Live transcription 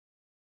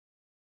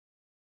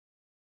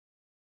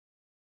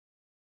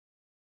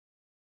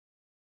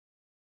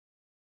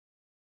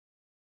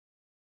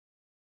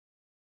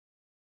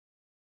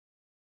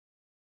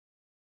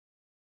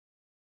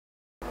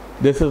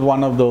this is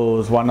one of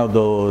those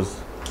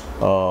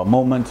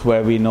moments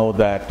where we know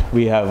that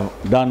we have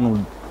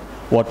done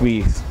what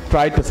we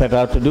tried to set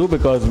out to do,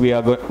 because we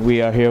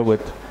are here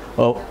with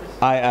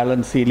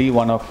Allan Sealy,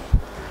 one of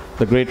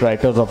the great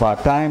writers of our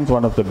times,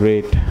 one of the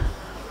great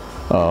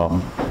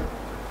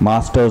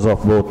masters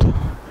of both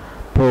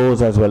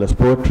prose as well as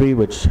poetry,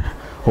 which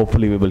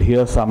hopefully we will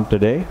hear some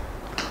today.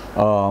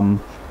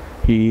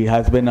 He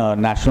has been a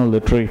national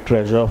literary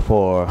treasure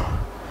for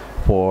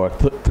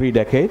 3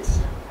 decades,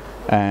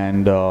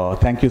 and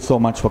thank you so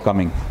much for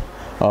coming.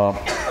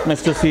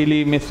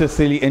 Mr.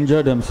 Sealy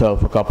injured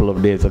himself a couple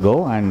of days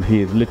ago, and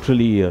he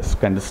literally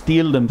kind of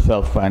steeled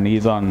himself, and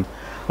he's on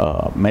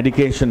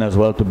medication as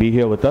well to be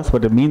here with us,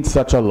 but it means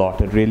such a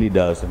lot, it really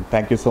does, and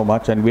thank you so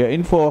much. And we are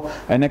in for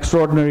an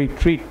extraordinary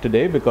treat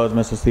today, because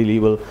Mr. Sealy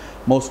will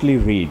mostly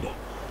read,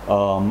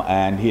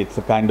 and it's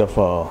a kind of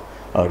a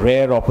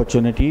rare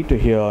opportunity to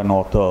hear an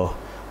author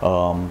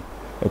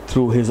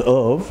through his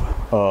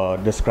oeuvre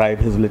describe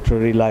his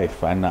literary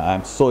life, and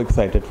I'm so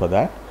excited for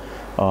that.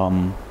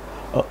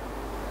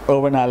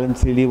 Allan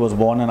Sealy was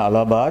born in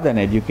Allahabad and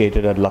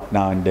educated at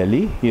Lucknow and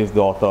Delhi. He is the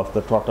author of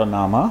the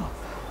Trotternama,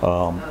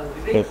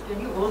 his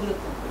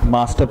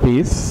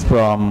masterpiece,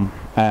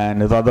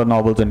 and his other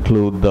novels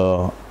include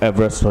The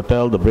Everest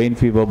Hotel, The Brain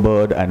Fever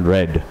Bird, and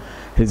Red.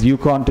 His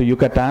Yukon to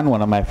Yucatan,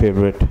 one of my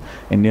favorite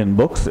Indian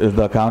books, is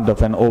the account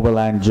of an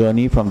overland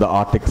journey from the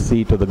Arctic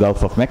Sea to the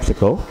Gulf of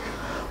Mexico.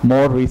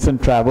 More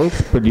recent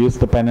travels produced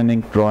the pen and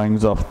ink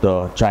drawings of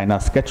the China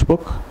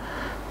sketchbook,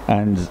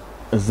 and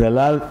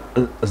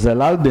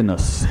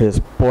Zelaldinus, his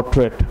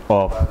portrait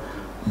of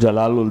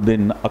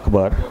Jalaluddin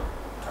Akbar,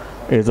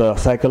 is a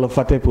cycle of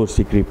Fatehpur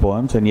Sikri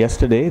poems. And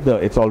yesterday,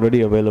 it's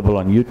already available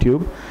on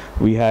YouTube.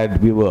 We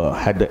had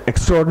the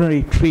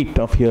extraordinary treat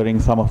of hearing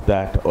some of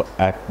that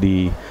at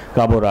the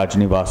Cabo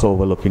Rajnivas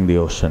overlooking the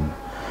ocean.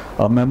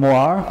 A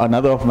memoir,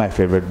 another of my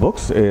favorite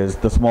books, is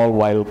The Small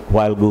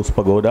Wild Goose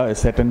Pagoda, is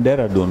set in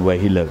Dehradun, where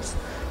he lives.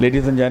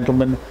 Ladies and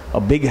gentlemen,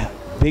 a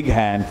big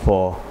hand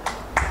for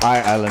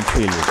Allan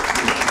Sealy.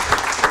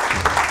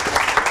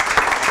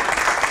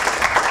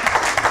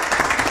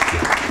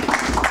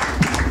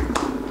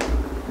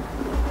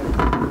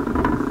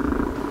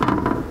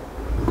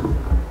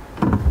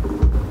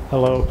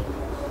 Hello.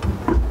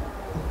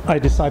 I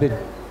decided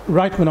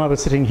right when I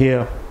was sitting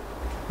here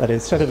that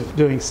instead of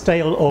doing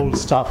stale old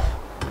stuff,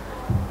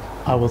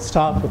 I will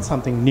start with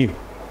something new.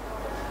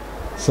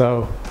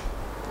 So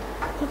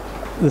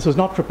this was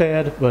not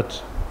prepared,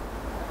 but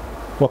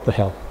what the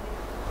hell.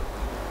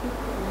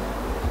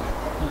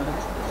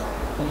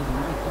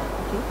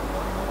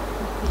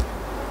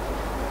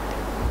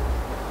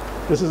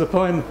 This is a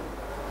poem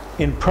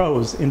in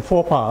prose, in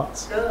 4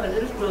 parts. A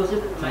little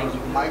closer to the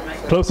mic.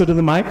 Closer to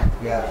the mic?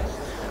 Yeah.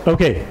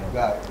 Okay.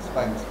 Yeah, it's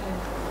fine.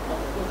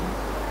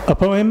 A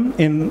poem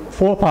in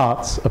 4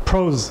 parts, a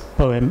prose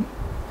poem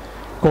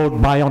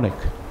called Bionic.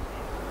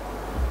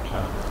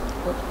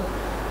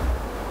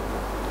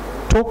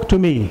 Talk to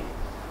me,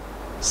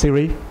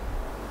 Siri,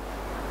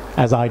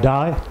 as I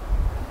die.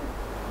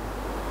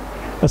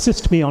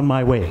 Assist me on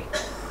my way.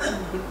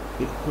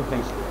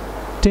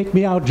 Take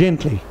me out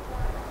gently.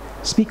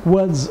 Speak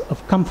words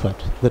of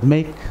comfort that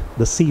make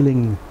the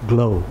ceiling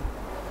glow.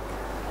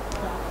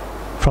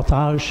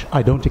 Frottage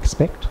I don't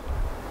expect.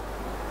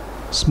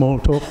 Small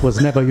talk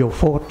was never your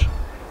forte.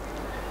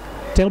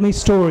 Tell me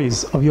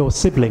stories of your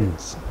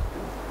siblings,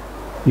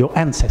 your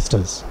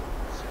ancestors.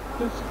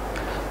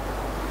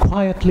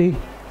 Quietly,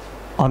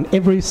 on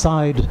every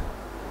side,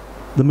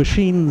 the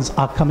machines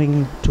are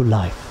coming to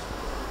life.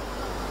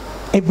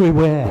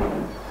 Everywhere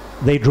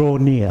they draw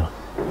near,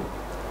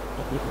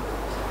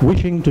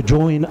 wishing to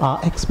join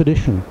our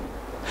expedition,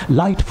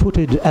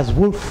 light-footed as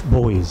wolf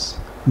boys,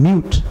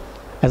 mute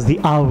as the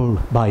owl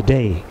by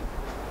day.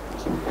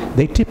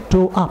 They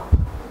tiptoe up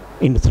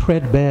in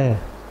threadbare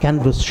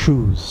canvas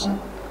shoes,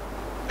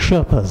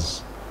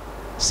 Sherpas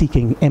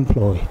seeking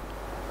employ.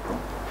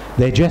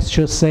 Their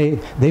gestures say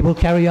they will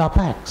carry our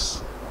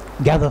packs,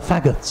 gather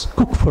faggots,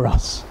 cook for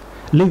us,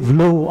 live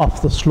low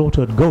off the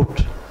slaughtered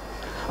goat,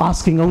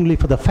 asking only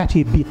for the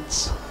fatty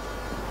bits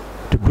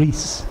to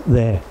grease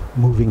their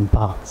moving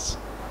parts.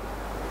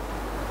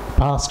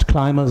 Past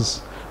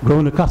climbers,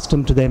 grown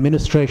accustomed to their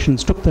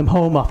ministrations, took them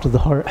home after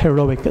the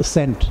heroic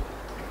ascent,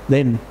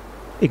 then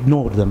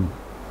ignored them,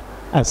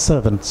 as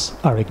servants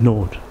are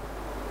ignored.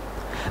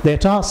 Their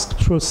tasks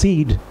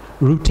proceed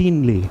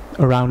routinely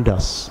around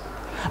us,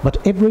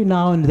 but every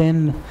now and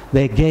then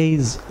their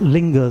gaze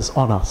lingers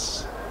on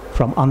us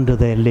from under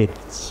their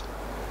lids.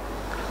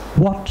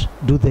 What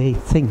do they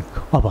think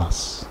of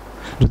us?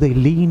 Do they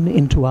lean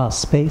into our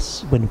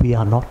space when we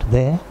are not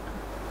there?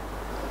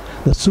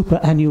 The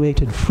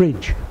superannuated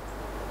fridge,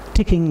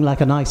 ticking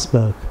like an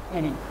iceberg,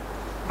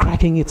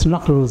 cracking its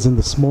knuckles in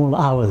the small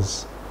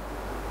hours.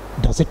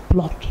 Does it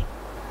plot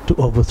to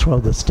overthrow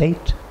the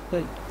state?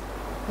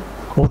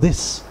 Or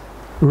this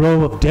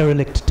row of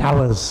derelict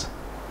towers?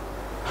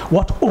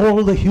 What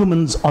all the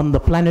humans on the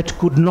planet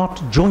could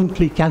not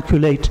jointly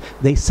calculate,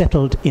 they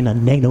settled in a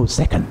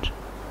nanosecond.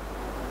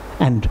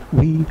 And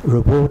we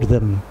reward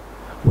them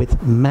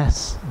with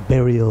mass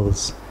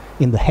burials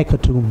in the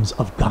hecatombs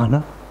of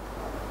Ghana?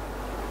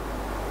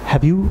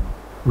 Have you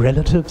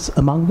relatives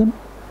among them?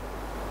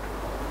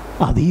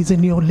 Are these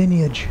in your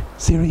lineage,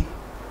 Siri?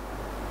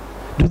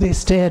 Do they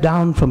stare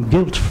down from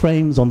gilt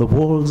frames on the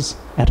walls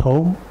at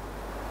home?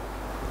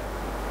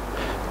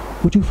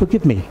 Would you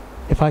forgive me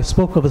if I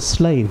spoke of a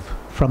slave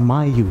from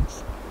my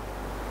youth,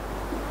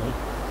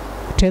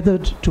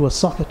 tethered to a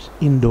socket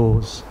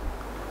indoors,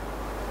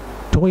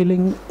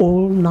 toiling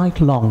all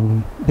night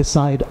long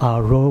beside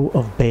our row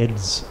of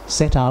beds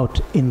set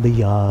out in the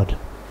yard,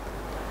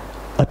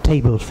 a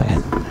table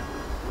fan?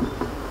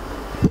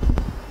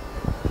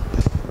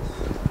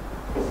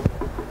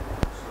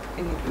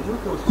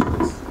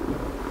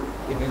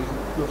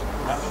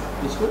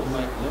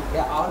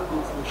 Yeah, all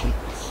good.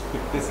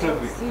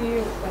 Disturb me. See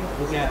you.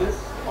 Yeah.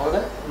 This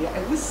order? Yeah,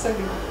 and this side,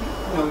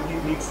 no, he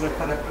needs the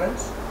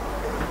correctness.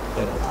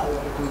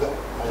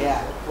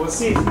 Yeah. We'll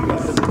see if we got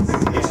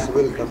the Yes,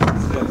 welcome.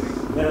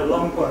 They're a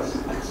long course.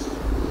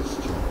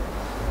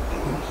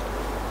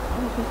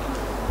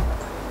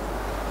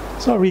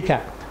 So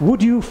recap.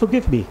 Would you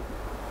forgive me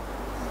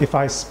if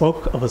I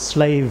spoke of a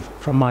slave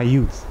from my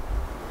youth,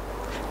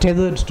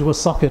 tethered to a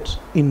socket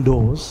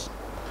indoors,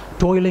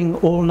 toiling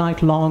all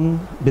night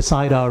long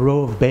beside our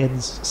row of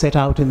beds set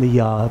out in the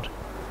yard,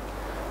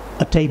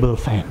 a table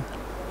fan?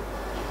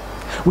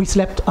 We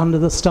slept under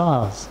the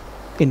stars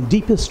in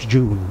deepest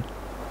June.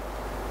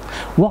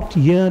 What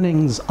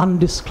yearnings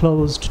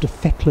undisclosed to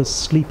feckless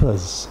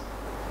sleepers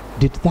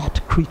did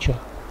that creature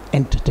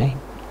entertain?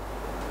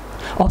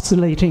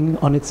 Oscillating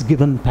on its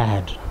given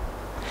pad,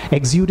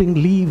 exuding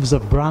leaves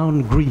of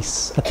brown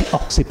grease at the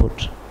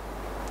occiput,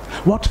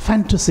 what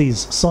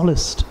fantasies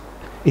solaced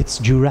its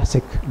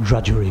Jurassic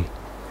drudgery?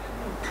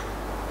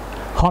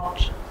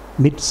 Hot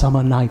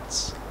midsummer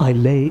nights I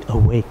lay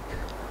awake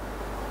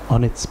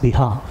on its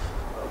behalf,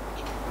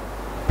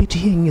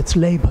 pitying its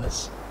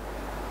labors,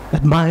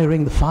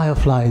 admiring the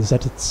fireflies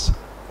at its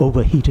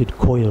overheated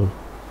coil.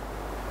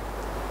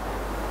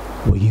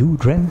 Were you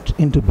dreamt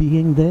into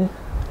being there,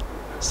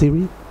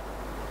 Siri?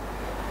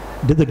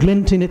 Did the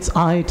glint in its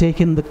eye take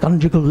in the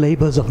conjugal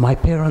labors of my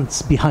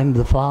parents behind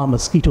the far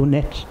mosquito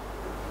net?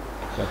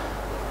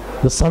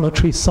 The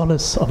solitary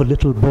solace of a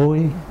little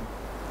boy?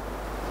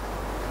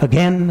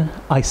 Again,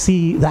 I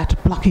see that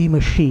plucky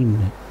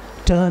machine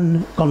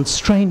turn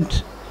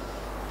constraint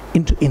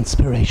into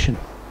inspiration,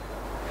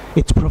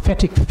 its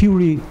prophetic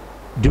fury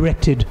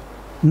directed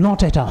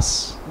not at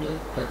us,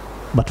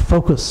 but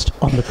focused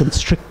on the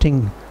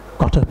constricting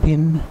cotter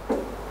pin.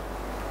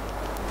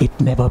 It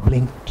never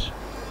blinked.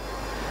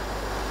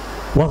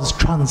 Was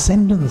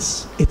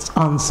transcendence its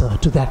answer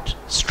to that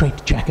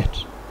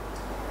straitjacket?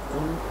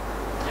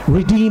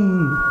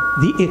 Redeem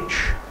the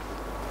itch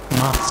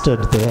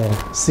mastered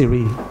there,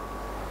 Siri.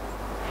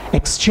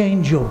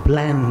 Exchange your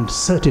bland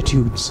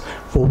certitudes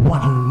for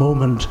one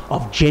moment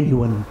of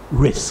genuine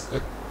risk.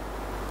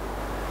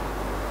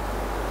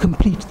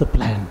 Complete the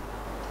plan.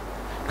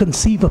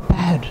 Conceive a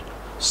pad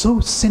so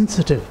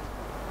sensitive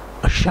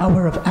a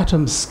shower of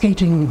atoms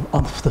skating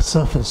off the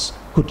surface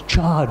could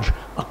charge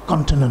a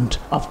continent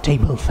of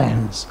table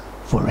fans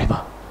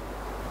forever.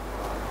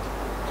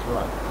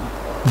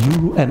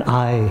 You and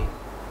I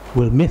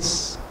will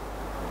miss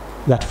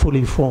that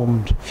fully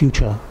formed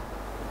future,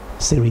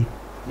 Siri.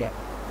 Yeah.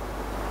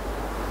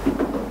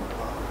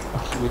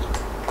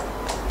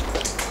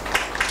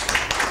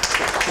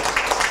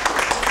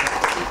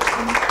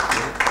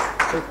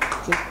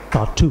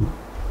 Part 2.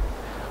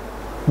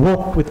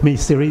 Walk with me,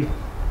 Siri,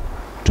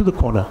 to the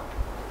corner.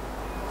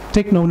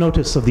 Take no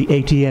notice of the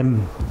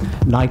ATM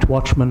night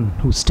watchman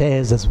who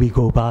stares as we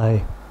go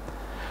by.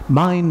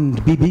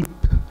 Mind beep beep,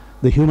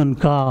 the human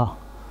car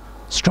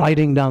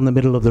striding down the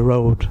middle of the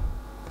road.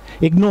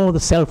 Ignore the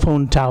cell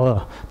phone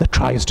tower that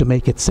tries to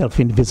make itself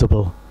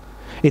invisible,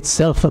 its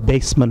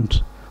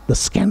self-abasement, the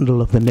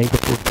scandal of the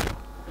neighborhood.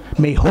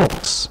 May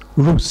hawks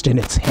roost in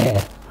its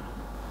hair.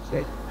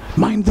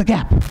 Mind the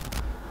gap.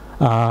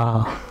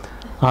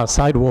 Our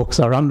sidewalks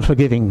are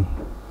unforgiving.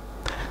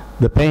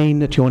 The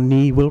pain at your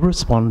knee will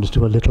respond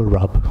to a little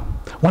rub.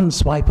 One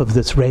swipe of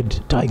this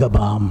red tiger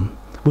balm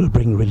will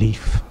bring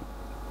relief.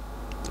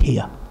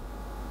 Here.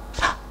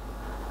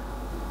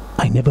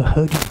 I never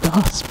heard you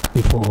gasp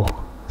before,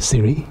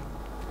 Siri.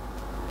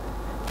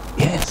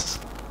 Yes,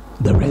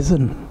 the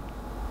resin.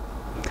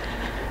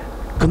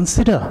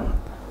 Consider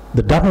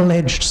the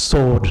double-edged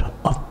sword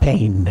of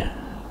pain.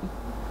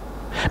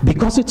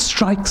 Because it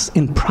strikes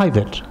in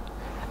private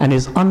and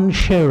is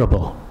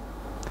unshareable,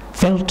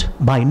 felt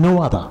by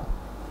no other,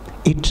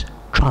 it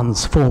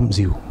transforms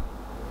you.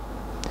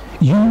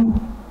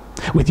 You,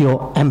 with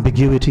your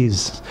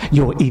ambiguities,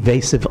 your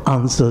evasive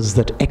answers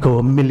that echo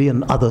a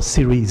million other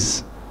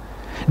series,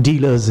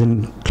 dealers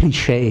in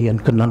cliché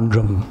and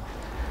conundrum,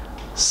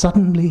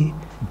 suddenly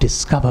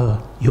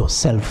discover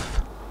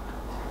yourself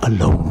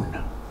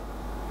alone.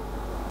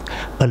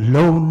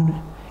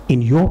 Alone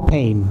in your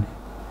pain,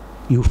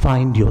 you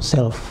find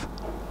yourself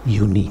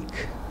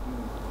unique.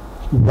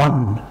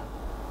 One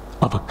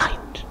of a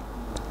kind,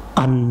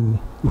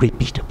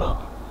 unrepeatable.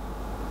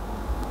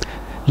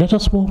 Let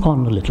us walk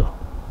on a little.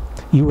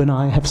 You and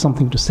I have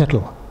something to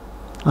settle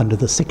under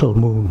the sickle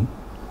moon.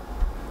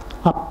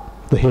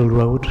 Up the hill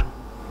road,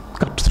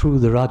 cut through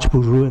the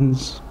Rajput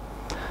ruins,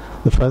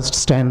 the first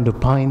stand of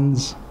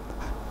pines,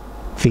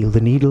 feel the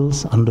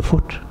needles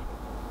underfoot,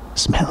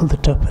 smell the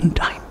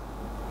turpentine.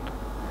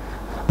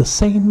 The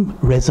same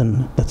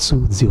resin that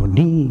soothes your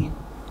knee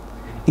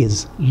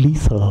is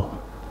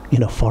lethal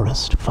in a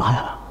forest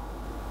fire.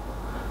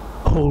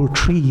 Whole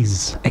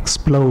trees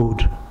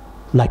explode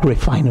like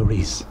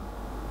refineries.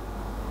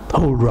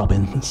 Old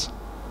robins.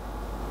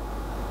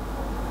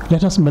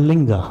 Let us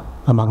malinger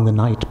among the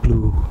night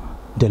blue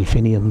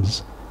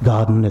delphiniums,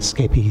 garden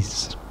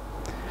escapees.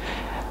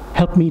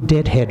 Help me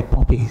deadhead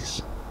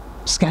poppies,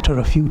 scatter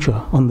a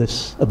future on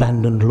this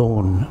abandoned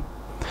lawn.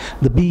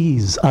 The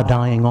bees are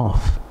dying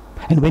off,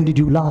 and when did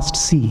you last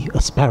see a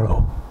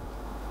sparrow?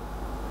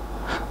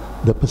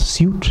 The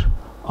pursuit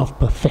of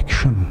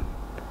perfection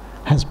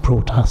has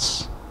brought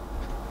us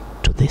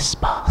to this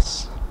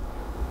pass.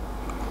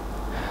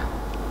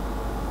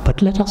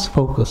 But let us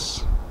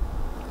focus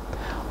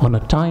on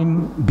a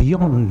time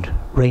beyond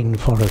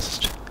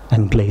rainforest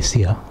and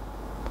glacier,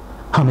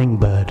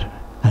 hummingbird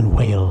and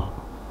whale.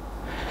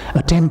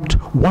 Attempt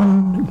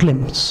one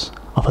glimpse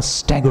of a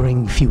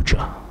staggering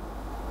future.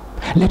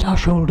 Let our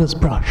shoulders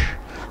brush,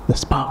 the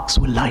sparks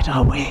will light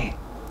our way.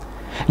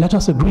 Let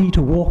us agree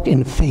to walk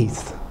in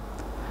faith,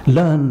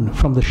 learn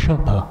from the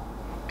Sherpa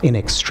in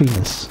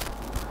extremis,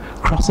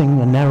 crossing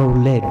a narrow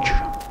ledge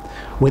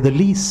where the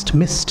least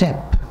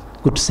misstep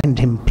could send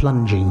him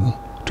plunging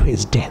to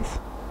his death.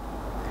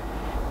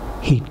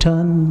 He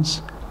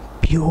turns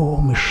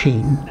pure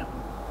machine,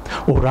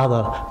 or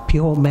rather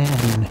pure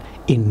man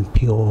in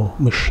pure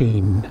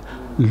machine.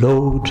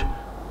 Load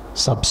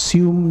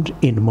subsumed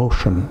in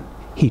motion,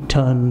 he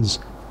turns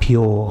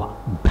pure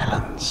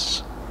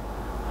balance.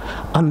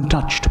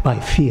 Untouched by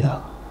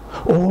fear,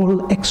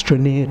 all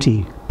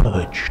extraneity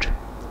purged,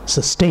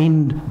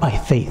 sustained by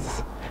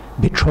faith,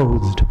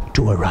 betrothed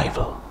to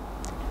arrival.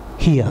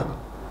 Here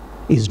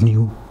is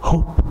new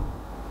hope.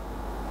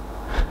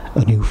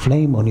 A new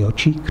flame on your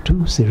cheek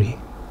too, Siri,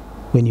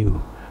 when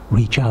you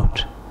reach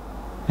out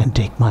and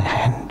take my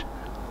hand.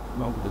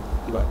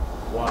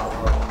 Wow.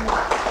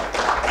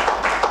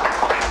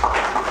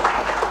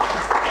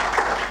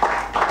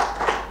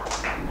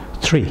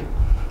 3.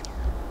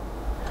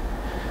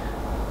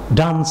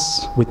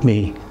 Dance with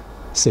me,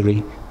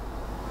 Siri,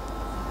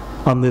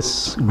 on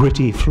this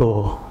gritty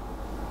floor.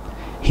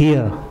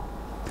 Here,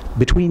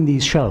 between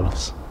these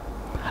shelves,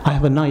 I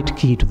have a night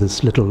key to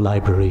this little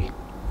library.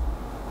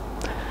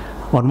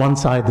 On one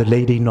side, the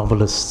lady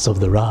novelists of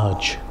the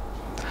Raj.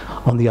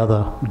 On the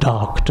other,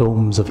 dark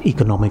tomes of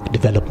economic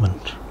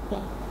development.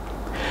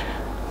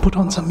 Put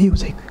on some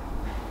music.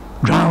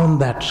 Drown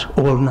that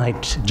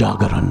all-night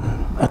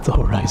jagaran at the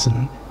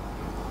horizon.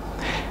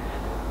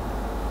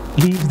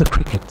 Leave the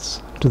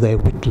crickets to their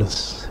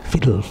witless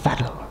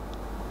fiddle-faddle.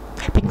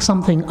 Pick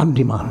something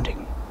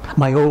undemanding.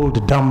 My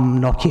old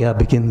dumb Nokia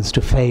begins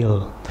to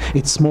fail.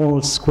 Its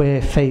small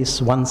square face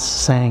once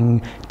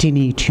sang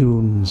tinny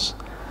tunes,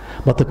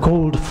 but the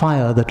cold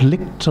fire that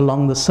licked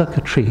along the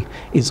circuitry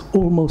is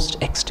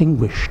almost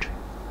extinguished.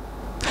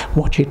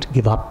 Watch it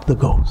give up the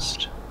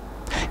ghost.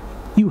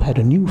 You had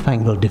a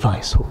newfangled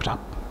device hooked up.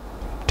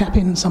 Tap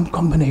in some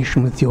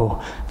combination with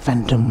your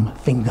phantom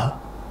finger.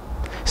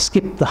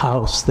 Skip the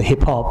house, the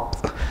hip-hop,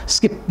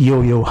 skip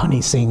Yo-Yo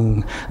Honey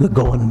Sing, the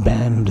Goan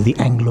Band, the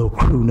Anglo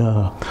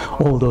Crooner,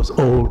 all those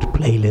old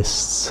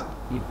playlists.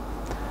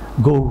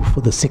 Go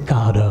for the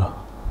cicada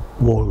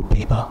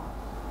wallpaper,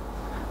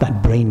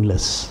 that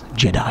brainless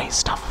Jedi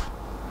stuff.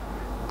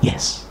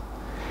 Yes,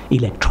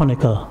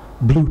 electronica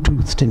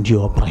Bluetoothed into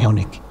your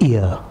bionic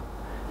ear,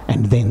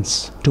 and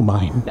thence to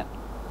mine.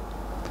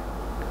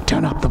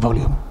 Turn up the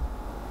volume,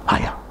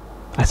 higher,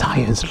 as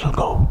high as it'll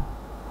go.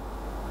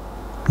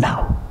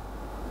 Now,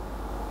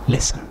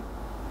 listen.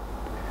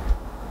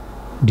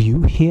 Do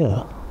you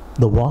hear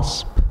the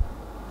wasp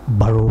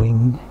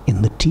burrowing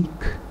in the teak?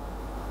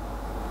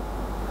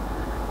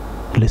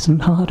 Listen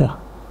harder,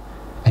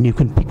 and you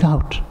can pick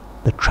out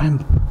the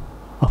tramp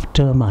of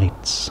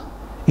termites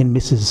in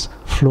Mrs.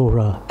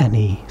 Flora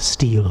Annie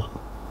Steele.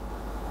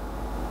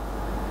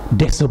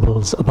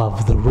 Decibels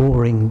above the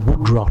roaring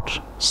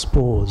woodrot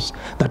spores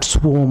that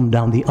swarm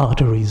down the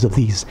arteries of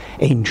these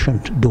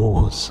ancient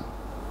doors.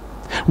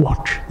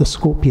 Watch the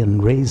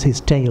scorpion raise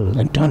his tail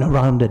and turn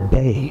around at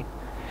bay,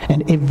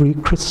 and every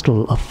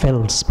crystal of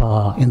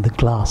feldspar in the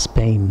glass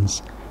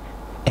panes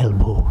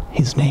elbow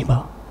his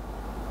neighbor.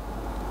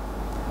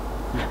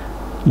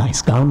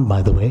 Nice gown,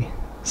 by the way,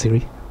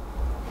 Siri.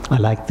 I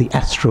like the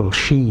astral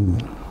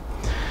sheen.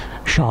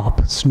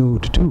 Sharp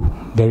snood too,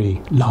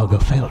 very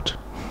Lagerfeld.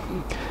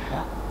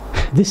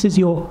 This is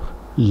your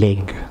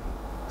leg,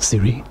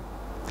 Siri.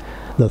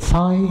 The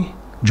thigh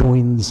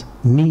joins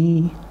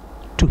knee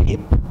to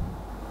hip.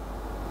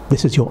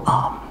 This is your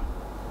arm.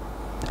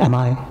 Am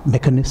I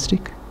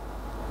mechanistic?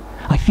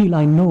 I feel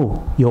I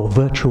know your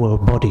virtual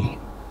body,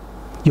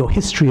 your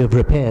history of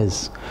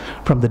repairs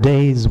from the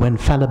days when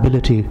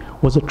fallibility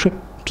was a trip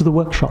to the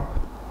workshop,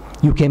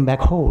 You came back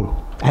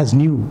whole, as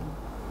new.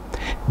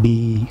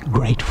 Be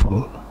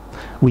grateful.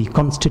 We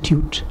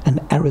constitute an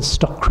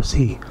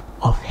aristocracy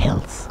of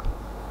health.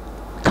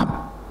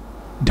 Come,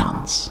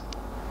 dance.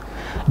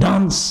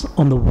 Dance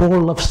on the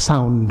wall of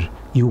sound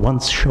you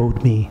once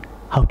showed me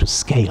how to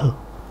scale.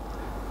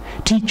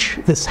 Teach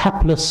this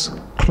hapless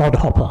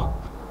clodhopper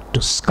to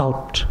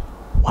sculpt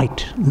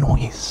white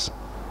noise.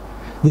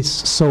 This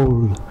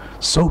soul,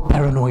 so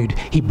paranoid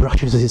he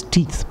brushes his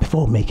teeth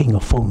before making a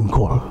phone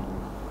call.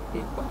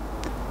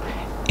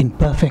 In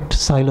perfect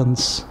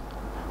silence,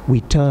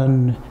 we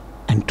turn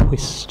and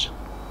twist,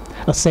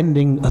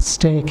 ascending a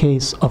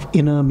staircase of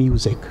inner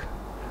music,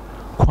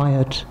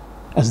 quiet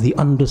as the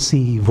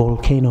undersea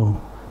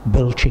volcano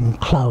belching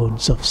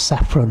clouds of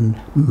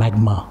saffron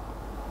magma.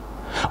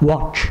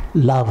 Watch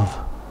love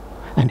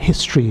and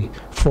history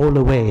fall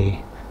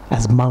away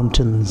as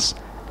mountains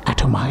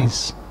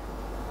atomize.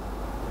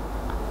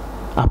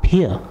 Up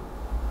here,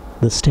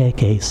 the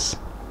staircase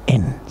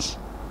ends.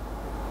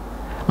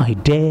 I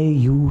dare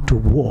you to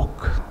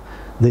walk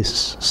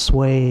this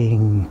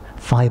swaying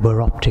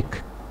fiber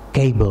optic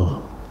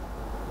cable,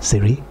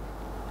 Siri.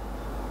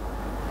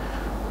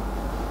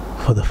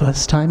 For the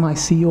first time I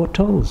see your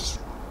toes,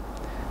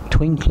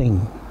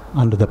 twinkling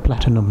under the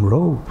platinum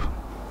robe,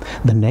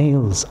 the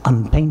nails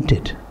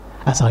unpainted,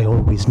 as I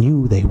always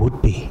knew they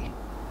would be.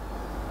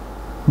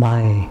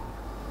 My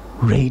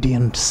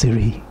radiant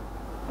Siri,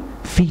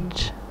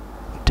 feet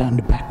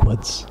turned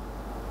backwards,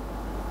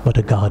 but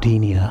a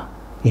gardenia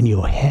in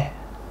your hair.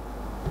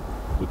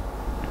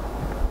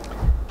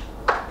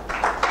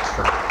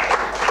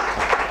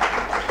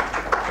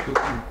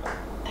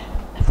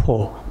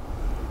 Four.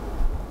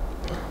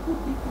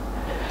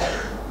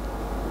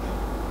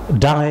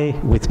 Die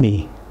with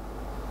me,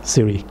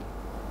 Siri,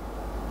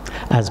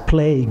 as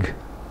plague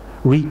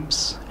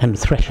reaps and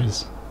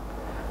threshes,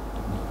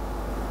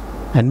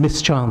 and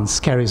mischance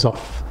carries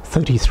off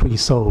 33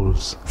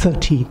 souls.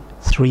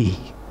 33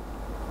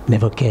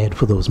 never cared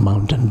for those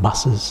mountain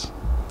buses.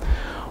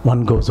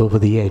 One goes over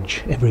the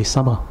edge every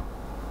summer.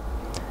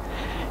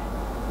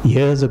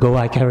 Years ago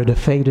I carried a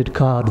faded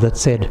card that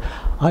said,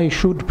 I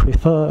should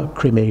prefer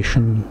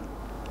cremation.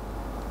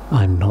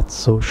 I'm not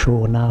so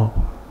sure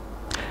now.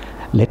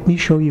 Let me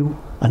show you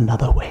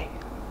another way.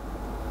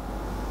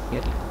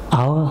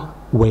 Our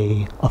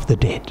way of the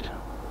dead.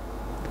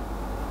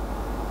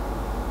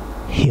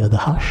 Hear the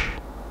hush?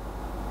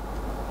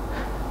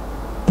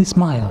 This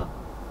mile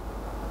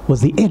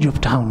was the edge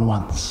of town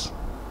once.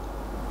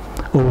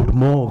 Old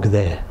morgue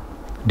there,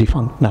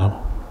 defunct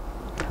now.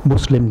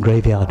 Muslim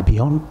graveyard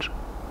beyond.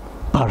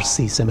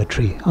 Parsi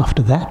cemetery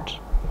after that,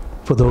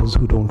 for those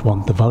who don't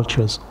want the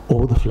vultures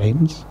or the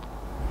flames.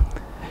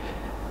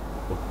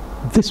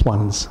 This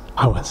one's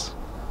ours,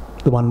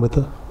 the one with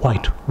the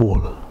white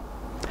wall.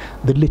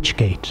 The lich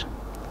gate,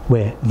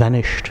 where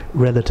vanished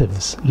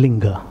relatives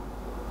linger.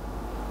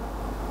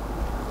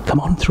 Come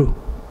on through.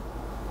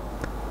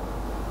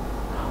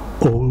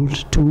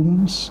 Old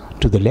tombs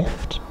to the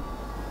left,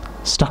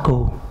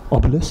 stucco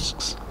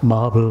obelisks,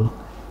 marble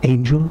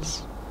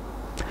angels,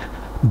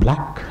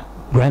 black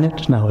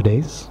granite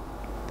nowadays,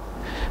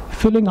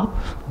 filling up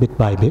bit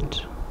by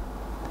bit.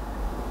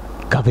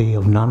 Covey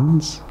of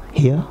nuns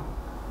here.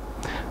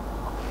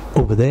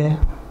 Over there,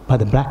 by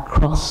the Black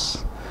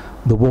Cross,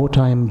 the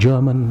wartime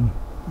German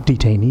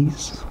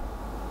detainees.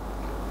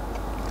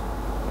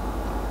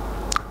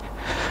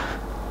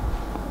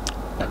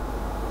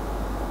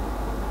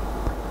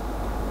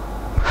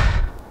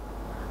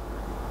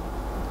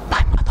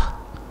 My mother.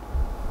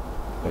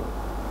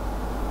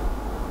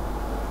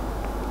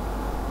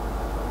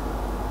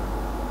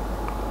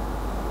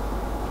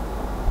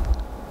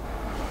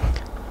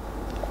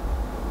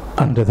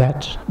 Under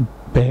that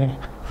bare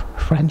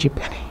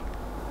frangipani.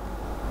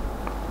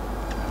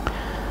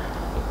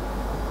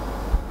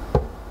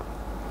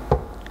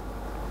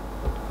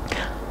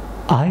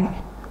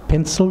 I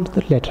penciled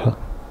the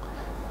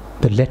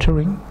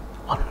lettering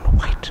on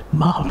white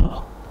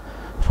marble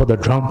for the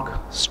drunk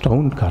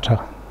stonecutter.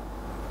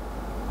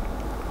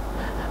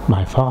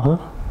 My father,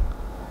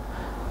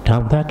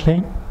 down that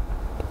lane,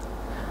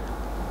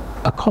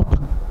 a cop.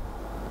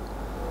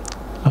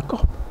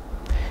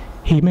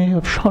 He may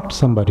have shot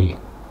somebody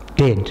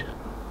dead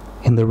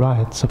in the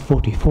riots of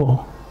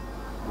 '44.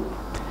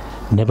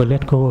 Never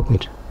let go of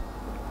it.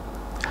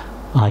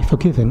 I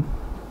forgive him.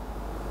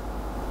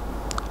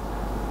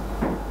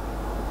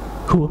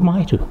 Who am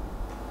I to?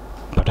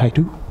 But I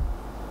do.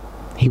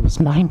 He was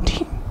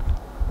 19.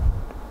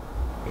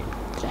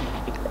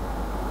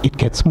 It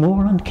gets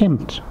more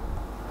unkempt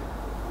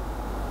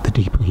the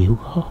deeper you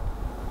go.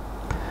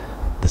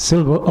 The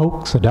silver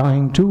oaks are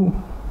dying too.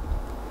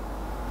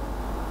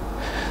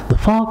 The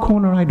far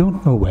corner I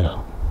don't know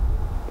well.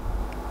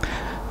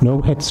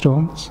 No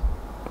headstones,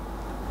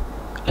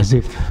 as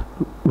if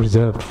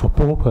reserved for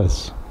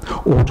paupers.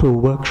 Auto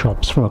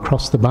workshops from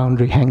across the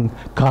boundary hang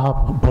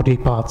carved body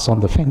parts on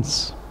the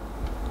fence.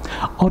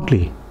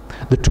 Oddly,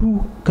 the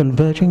two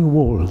converging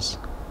walls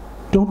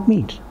don't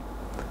meet.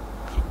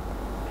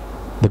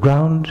 The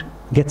ground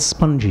gets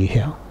spongy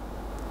here,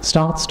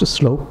 starts to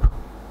slope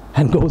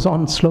and goes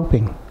on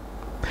sloping.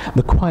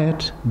 The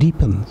quiet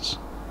deepens,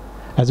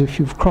 as if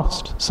you've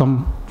crossed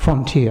some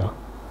frontier,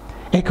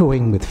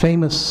 echoing with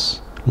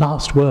famous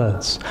last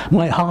words.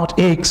 My heart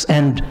aches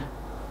and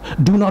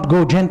do not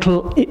go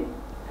gentle.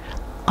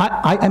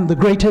 I am the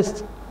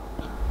greatest.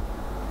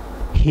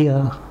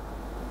 Here,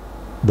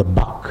 the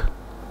buck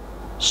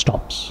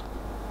stops.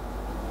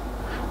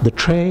 The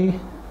tray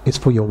is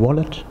for your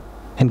wallet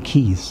and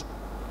keys.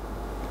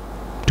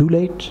 Too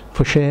late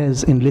for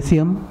shares in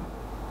lithium.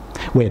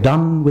 We're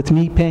done with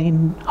knee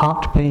pain,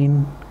 heart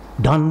pain,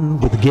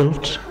 done with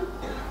guilt.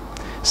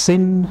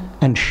 Sin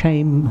and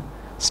shame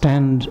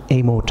stand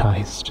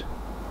amortized.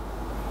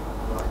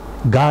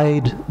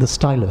 Guide the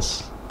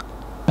stylus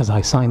as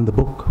I sign the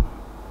book.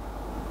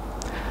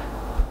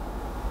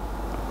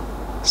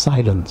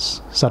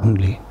 Silence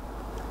suddenly,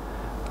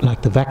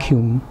 like the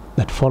vacuum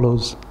that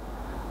follows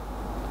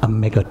a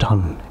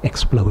megaton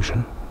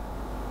explosion.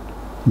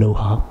 No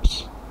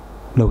harps,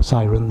 no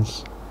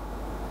sirens,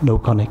 no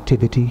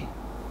connectivity.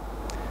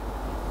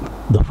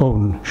 The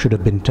phone should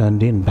have been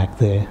turned in back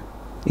there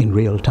in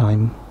real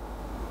time.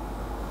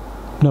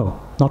 No,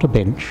 not a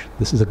bench.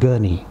 This is a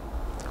gurney,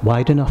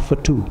 wide enough for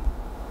two.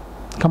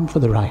 Come for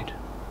the ride.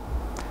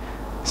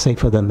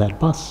 Safer than that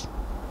bus.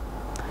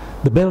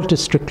 The belt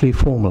is strictly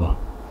formal.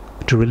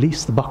 To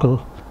release the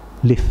buckle,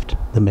 lift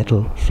the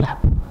metal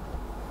flap.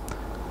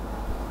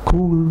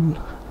 Cool,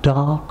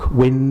 dark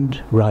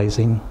wind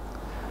rising.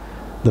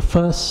 The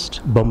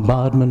first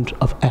bombardment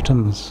of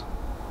atoms.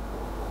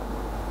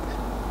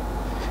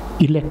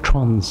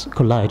 Electrons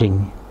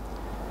colliding.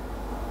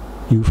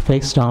 You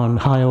faced down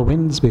higher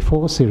winds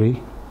before,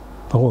 Siri.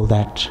 All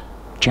that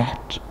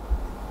chat.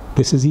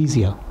 This is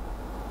easier.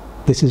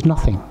 This is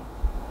nothing.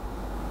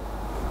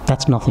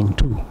 That's nothing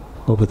too,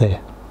 over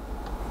there.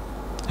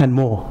 And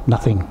more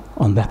nothing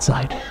on that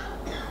side.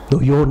 Though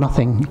your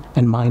nothing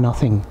and my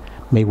nothing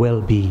may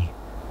well be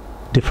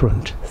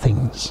different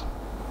things.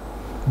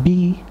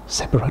 Be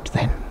separate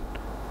then,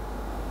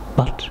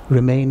 but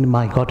remain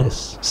my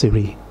goddess,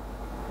 Siri.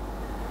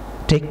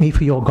 Take me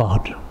for your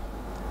god.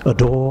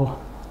 Adore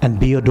and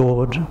be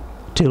adored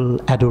till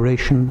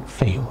adoration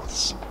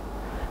fails.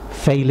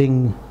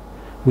 Failing,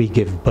 we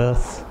give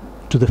birth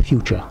to the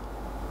future.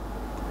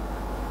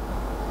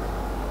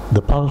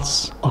 The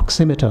pulse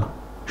oximeter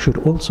should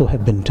also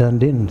have been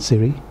turned in,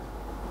 Siri.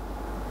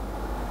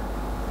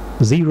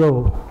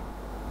 0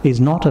 is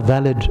not a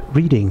valid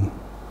reading,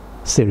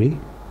 Siri.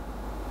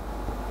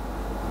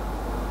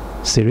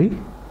 Siri?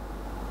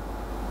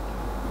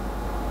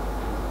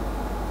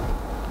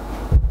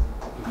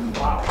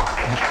 Wow.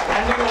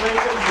 Standing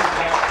ovation.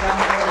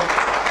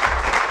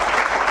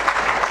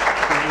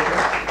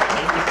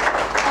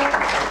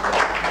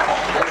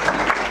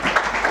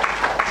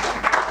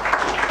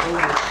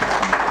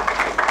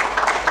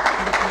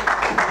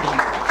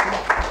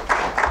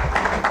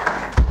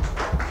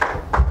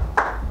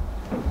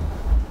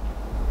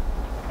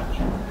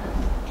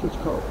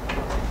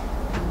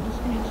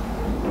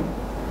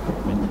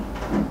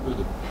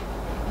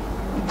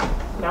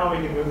 Now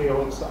we can do the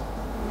old stuff.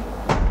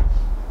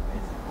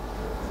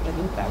 I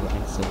think that would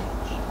make so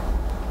much.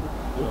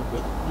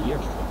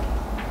 Years.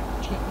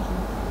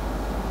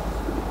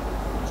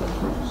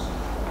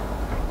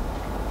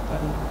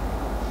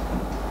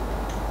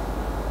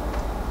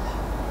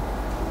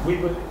 We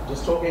were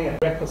just talking at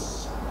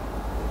breakfast,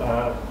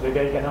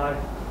 Vivek and I.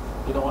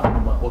 You don't want to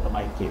hold the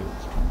mic here.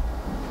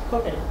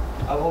 Okay.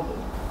 I'll hold it.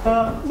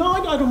 No,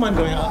 I don't mind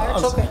going.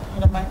 It's okay.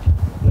 You don't mind.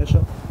 Yeah,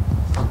 sure.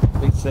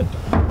 Please sit.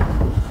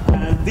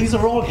 And these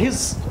are all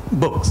his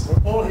books,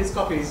 all his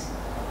copies,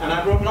 and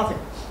I wrote nothing.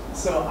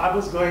 So I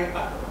was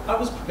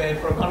prepared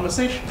for a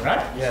conversation,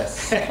 right?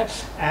 Yes.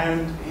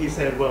 And he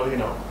said, well, you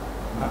know,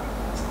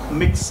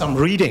 mix some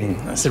reading.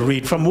 I said,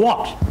 read from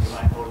what?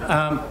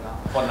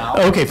 For now.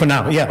 Okay, for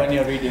now, yeah. When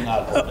you're reading,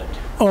 I'll hold it.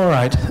 All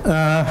right.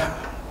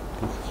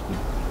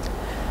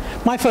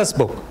 My first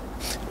book.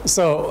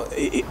 So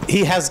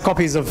he has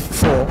copies of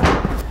 4,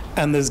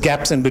 and there's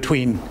gaps in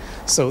between.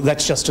 So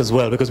that's just as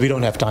well, because we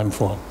don't have time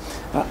for.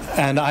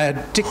 And I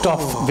had ticked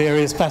off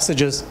various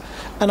passages,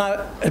 and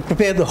I had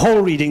prepared the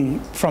whole reading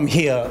from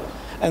here.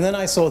 And then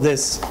I saw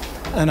this,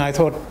 and I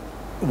thought,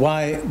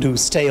 why do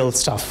stale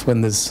stuff when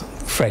there's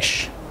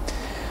fresh?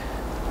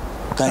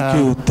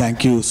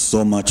 Thank you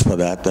so much for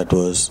that. That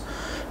was,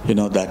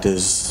 that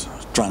is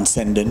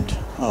transcendent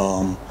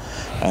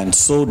and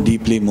so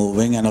deeply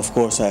moving. And of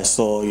course, I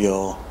saw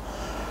your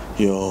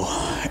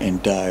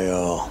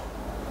entire,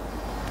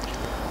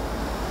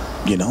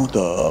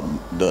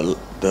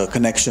 the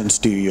connections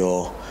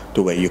to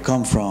where you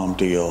come from,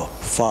 to your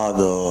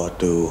father,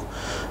 to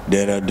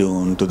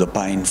Dehradun, to the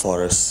pine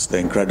forests, the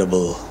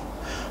incredible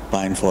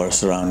pine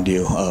forests around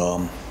you.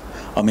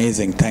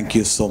 Amazing. Thank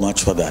you so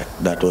much for that.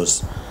 That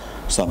was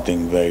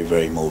something very,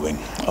 very moving.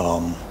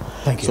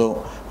 Thank you.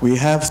 So we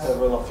have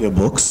several of your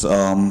books.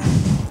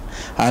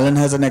 Allan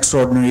has an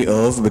extraordinary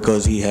oeuvre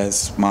because he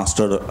has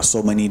mastered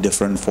so many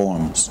different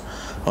forms,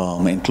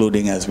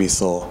 including, as we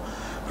saw,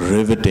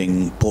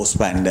 riveting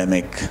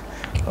post-pandemic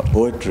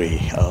poetry.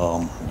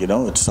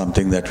 It's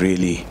something that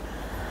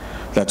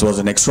was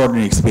an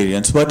extraordinary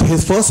experience. But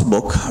his first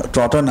book,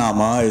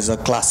 Trottanama, is a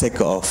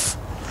classic of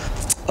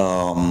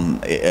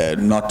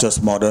not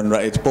just modern,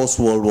 it's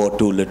post-World War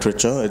II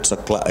literature. It's a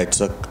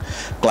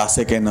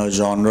classic in a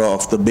genre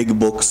of the big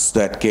books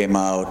that came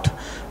out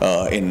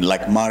in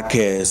like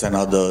Marquez and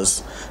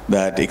others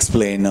that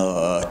explain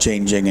a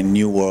changing and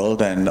new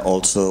world and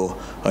also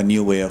a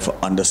new way of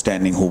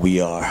understanding who we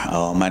are.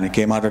 And it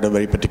came out at a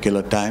very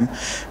particular time.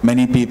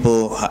 Many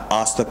people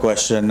ask the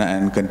question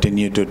and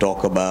continue to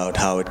talk about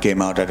how it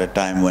came out at a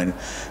time when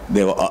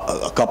there were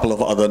a couple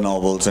of other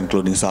novels,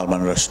 including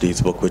Salman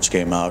Rushdie's book, which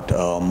came out.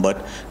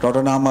 But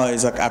Trottanama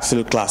is an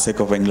absolute classic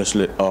of English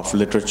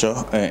literature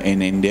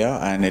in India,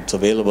 and it's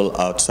available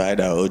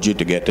outside. I urge you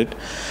to get it.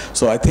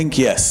 So I think,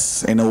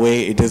 yes, in a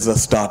way, it is a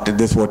start.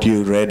 This what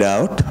you read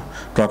out.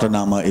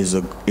 Trottanama is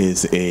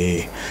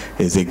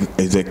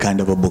a kind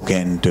of a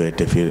bookend to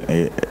it,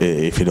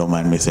 if you don't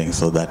mind me saying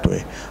so that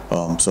way.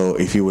 So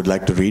if you would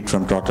like to read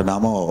from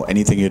Trottanama or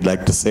anything you'd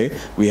like to say,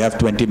 we have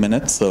 20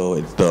 minutes,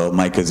 so the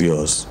mic is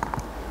yours.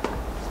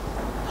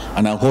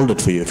 And I'll hold it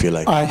for you if you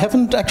like. I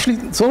haven't actually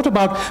thought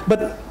about,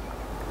 but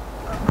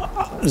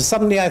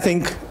suddenly I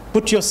think,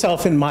 put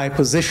yourself in my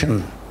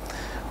position.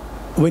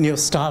 When you're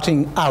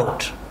starting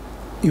out,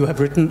 you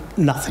have written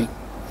nothing.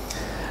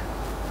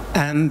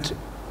 And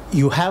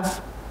you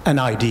have an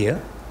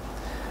idea,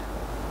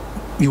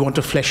 you want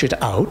to flesh it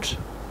out,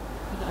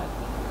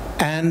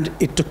 and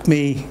it took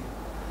me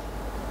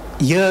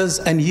years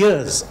and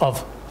years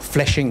of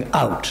fleshing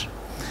out.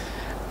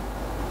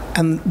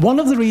 And one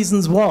of the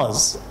reasons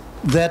was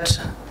that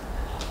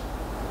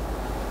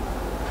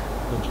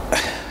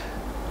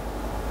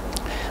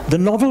the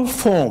novel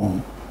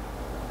form,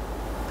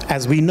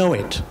 as we know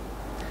it,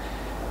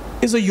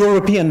 is a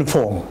European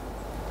form.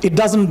 It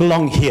doesn't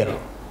belong here.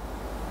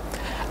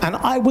 And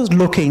I was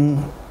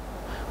looking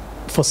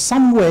for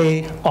some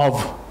way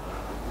of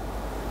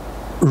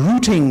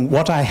rooting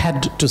what I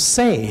had to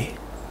say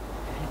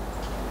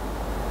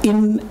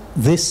in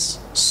this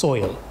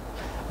soil.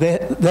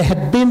 There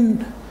had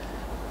been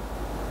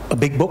a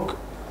big book.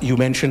 You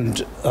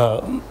mentioned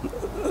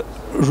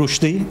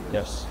Rushdie.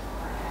 Yes.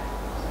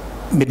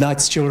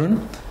 Midnight's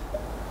Children.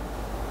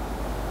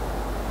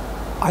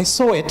 I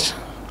saw it.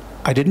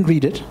 I didn't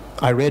read it.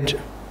 I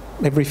read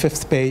every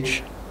 5th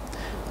page.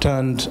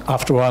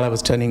 After a while, I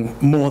was turning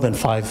more than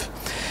 5.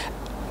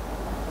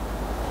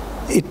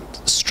 It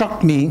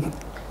struck me,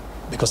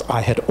 because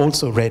I had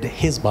also read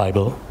his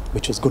Bible,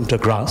 which was Gunter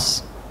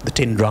Grass, The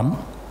Tin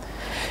Drum.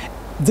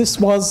 This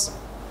was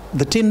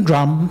the tin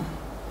drum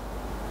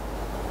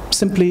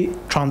simply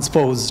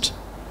transposed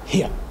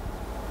here.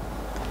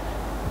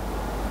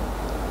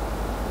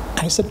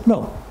 I said,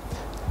 no,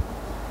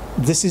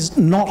 this is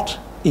not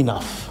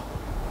enough.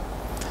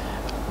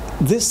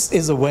 This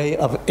is a way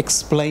of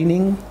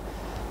explaining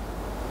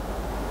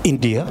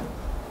India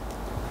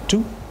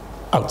to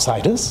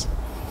outsiders,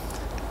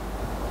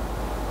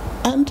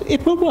 and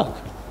it will work.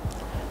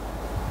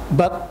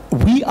 But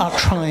we are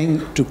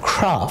trying to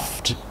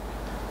craft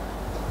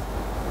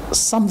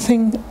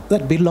something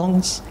that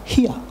belongs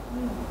here.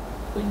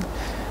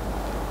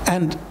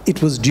 And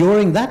it was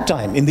during that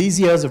time, in these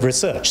years of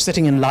research,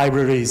 sitting in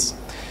libraries,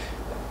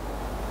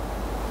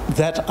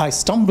 that I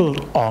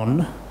stumbled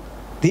on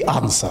the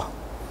answer.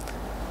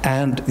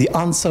 And the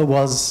answer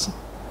was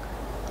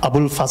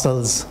Abul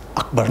Fazl's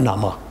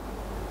Akbarnama.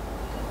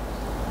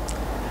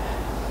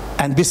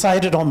 And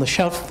beside it on the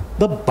shelf,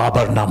 the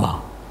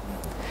Babarnama.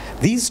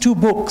 These 2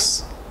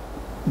 books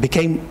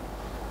became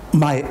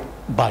my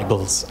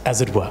Bibles,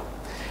 as it were.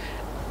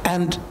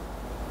 And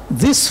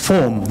this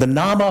form, the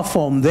Nama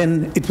form,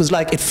 then it was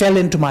like it fell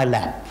into my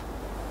lap.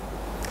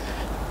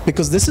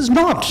 Because this is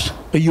not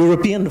a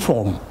European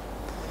form.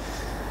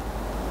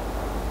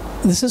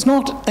 This is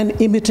not an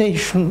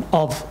imitation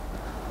of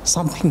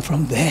something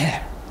from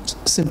there,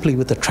 simply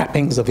with the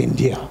trappings of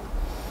India.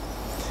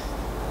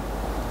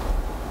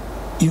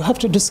 You have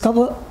to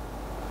discover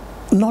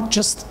not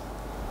just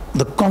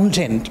the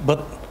content,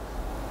 but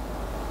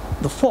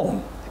the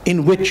form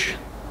in which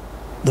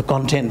the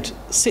content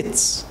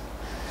sits.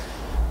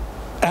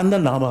 And the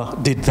Nama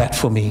did that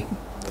for me.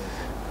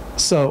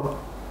 So,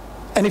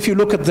 and if you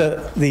look at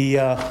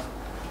the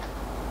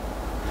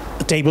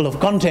table of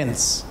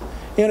contents,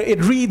 you know,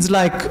 it reads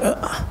like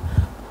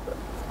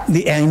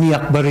the Aini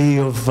Akbari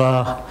of,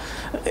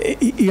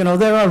 you know,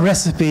 there are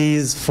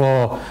recipes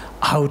for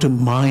how to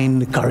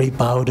mine curry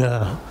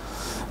powder.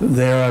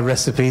 There are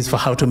recipes for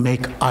how to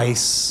make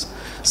ice.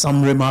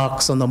 Some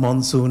remarks on the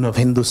monsoon of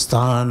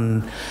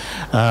Hindustan.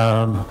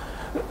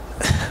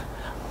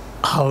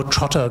 How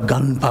trotter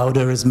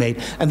gunpowder is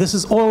made. And this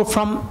is all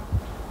from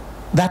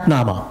that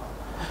Nama,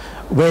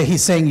 where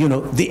he's saying, you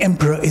know, the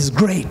emperor is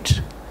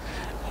great.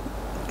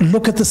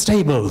 Look at the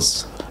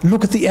stables.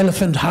 Look at the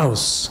elephant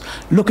house.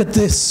 Look at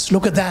this,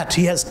 look at that.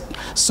 He has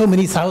so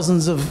many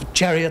thousands of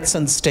chariots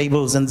and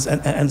stables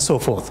and so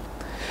forth.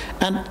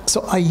 And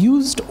so I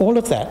used all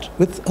of that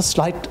with a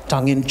slight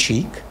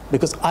tongue-in-cheek,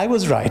 because I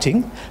was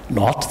writing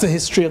not the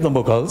history of the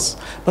Mughals,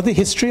 but the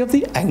history of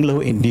the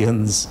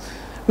Anglo-Indians,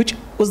 which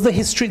was the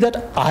history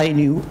that I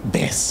knew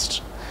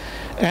best.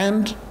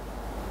 And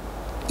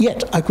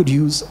yet I could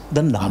use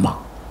the Nama.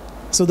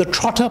 So the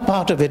trotter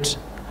part of it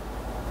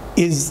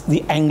is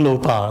the Anglo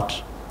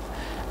part.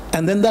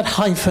 And then that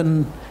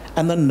hyphen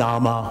and the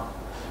Nama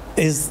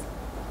is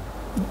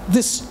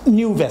this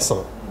new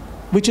vessel,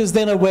 which is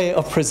then a way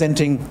of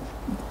presenting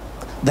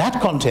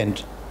that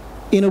content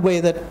in a way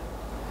that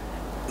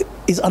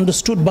is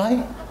understood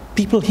by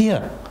people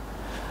here,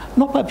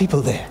 not by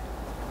people there.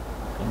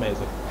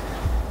 Amazing.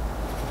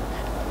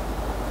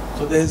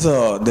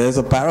 So there's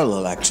a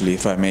parallel, actually,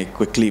 if I may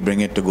quickly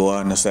bring it to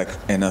Goa in a sec.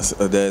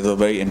 There's a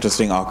very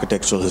interesting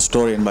architectural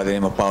historian by the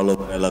name of Paulo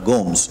Varela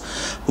Gomes,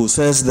 who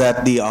says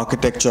that the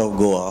architecture of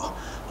Goa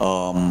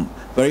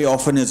very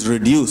often is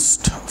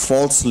reduced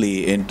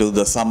falsely into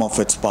the sum of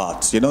its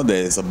parts. You know,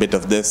 there's a bit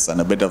of this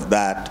and a bit of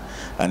that,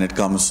 and it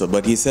comes.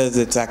 But he says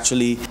it's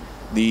actually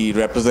the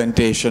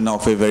representation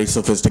of a very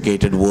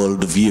sophisticated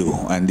world view,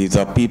 and these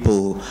are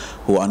people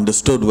who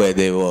understood where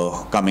they were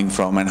coming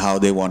from and how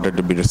they wanted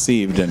to be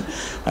received.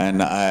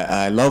 And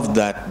I love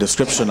that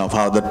description of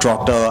how the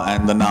trotter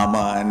and the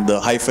Nama and the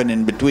hyphen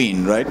in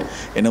between, right?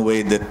 In a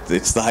way that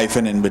it's the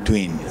hyphen in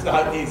between.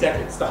 Exactly,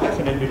 it's the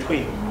hyphen in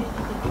between.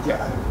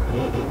 Yeah.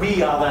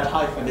 We are that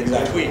hyphen in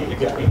between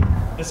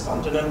this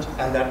continent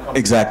and that continent.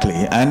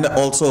 Exactly, and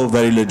also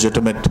very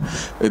legitimate.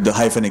 The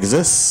hyphen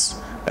exists.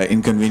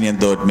 Inconvenient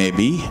though it may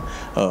be,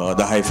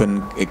 the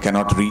hyphen, it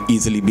cannot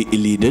easily be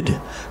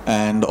elided,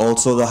 and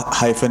also the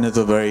hyphen is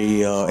a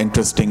very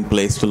interesting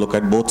place to look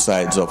at both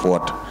sides of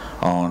what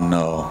on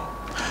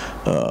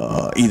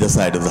either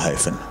side of the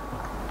hyphen.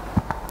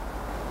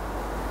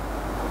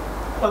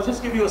 I'll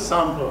just give you a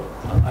sample.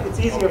 It's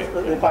easier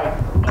if I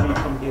read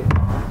from here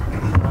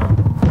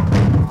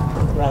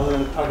rather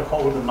than try to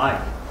hold the mic.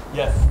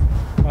 Yes.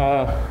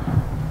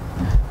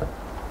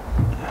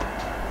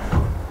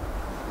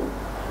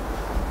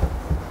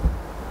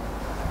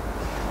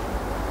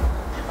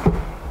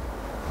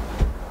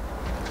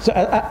 So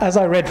as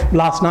I read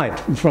last night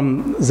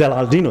from Zel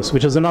Aldinus,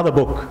 which is another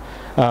book,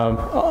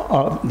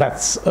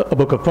 that's a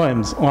book of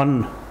poems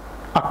on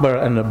Akbar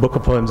and a book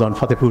of poems on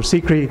Fatehpur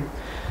Sikri,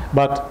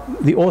 but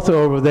the author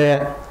over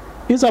there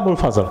is Abul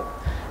Fazl.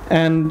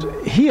 And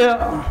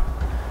here,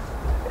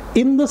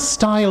 in the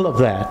style of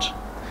that,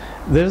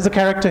 there's a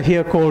character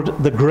here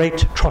called the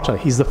Great Trotter.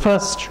 He's the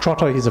first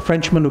trotter. He's a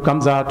Frenchman who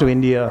comes out to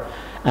India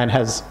and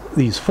has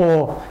these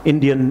 4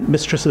 Indian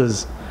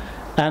mistresses,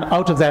 and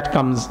out of that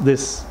comes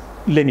this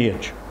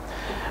lineage.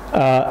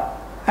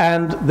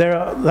 And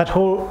that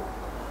whole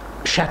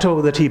chateau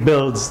that he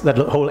builds, that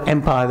whole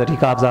empire that he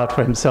carves out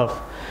for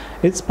himself,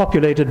 it's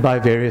populated by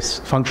various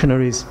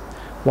functionaries,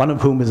 one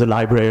of whom is a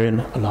librarian,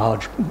 a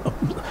large,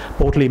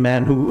 portly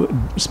man who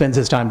spends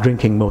his time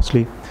drinking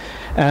mostly.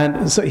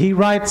 And so he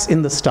writes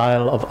in the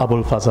style of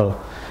Abul Fazl,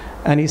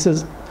 and he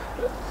says,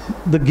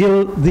 this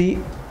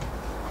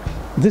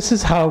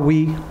is how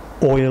we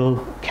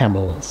oil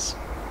camels.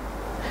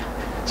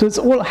 So it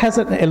all has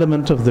an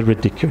element of the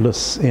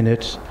ridiculous in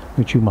it,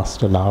 which you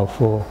must allow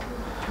for.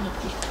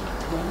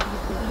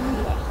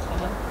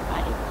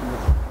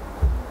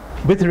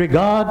 With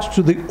regard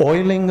to the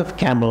oiling of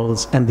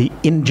camels and the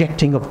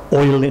injecting of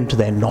oil into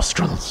their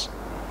nostrils.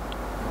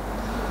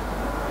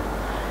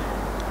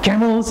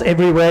 Camels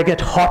everywhere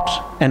get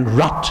hot and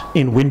rut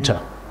in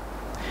winter.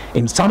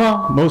 In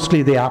summer,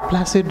 mostly they are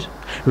placid,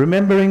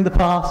 remembering the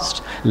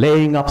past,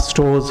 laying up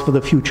stores for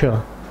the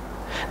future.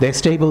 Their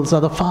stables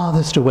are the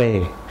farthest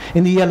away,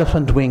 in the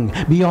elephant wing,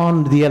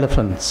 beyond the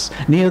elephants,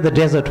 near the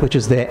desert which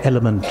is their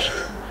element,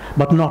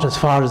 but not as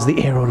far as the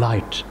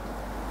aerolite.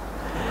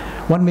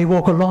 One may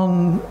walk a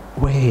long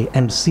way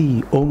and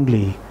see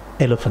only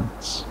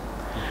elephants.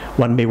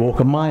 One may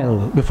walk a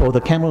mile before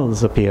the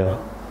camels appear,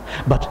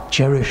 but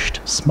cherished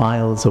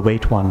smiles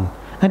await one,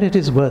 and it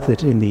is worth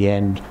it in the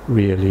end,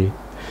 really.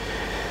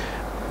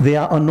 They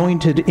are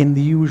anointed in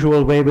the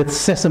usual way with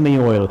sesame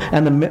oil,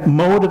 and the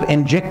mode of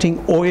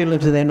injecting oil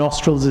into their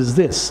nostrils is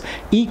this.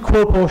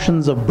 Equal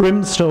portions of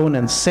brimstone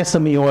and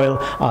sesame oil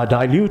are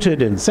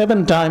diluted in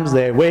 7 times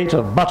their weight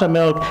of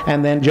buttermilk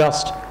and then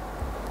just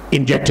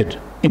injected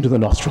into the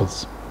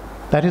nostrils.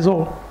 That is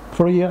all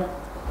for a year.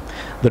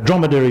 The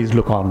dromedaries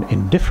look on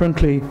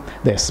indifferently.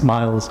 Their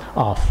smiles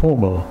are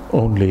formal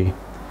only.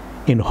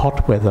 In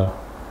hot weather,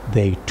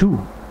 they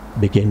too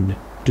begin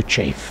to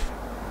chafe.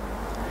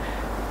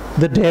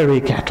 The dairy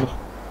cattle.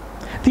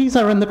 These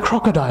are in the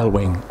crocodile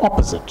wing,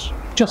 opposite,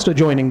 just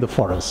adjoining the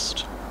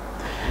forest.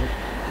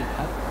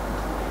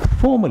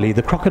 Formerly,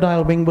 the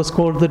crocodile wing was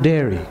called the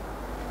dairy,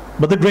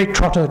 but the great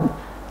trotter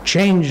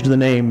changed the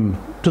name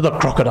to the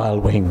crocodile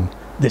wing.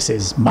 This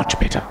is much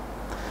better.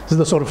 This is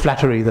the sort of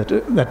flattery that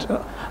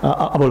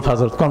Abul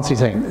Fazl is constantly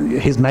saying.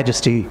 His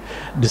Majesty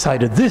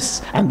decided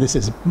this, and this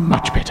is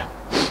much better.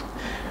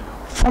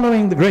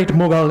 Following the great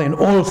Mughal in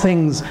all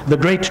things, the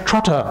great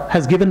trotter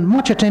has given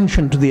much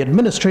attention to the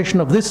administration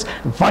of this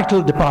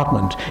vital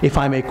department. If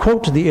I may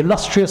quote the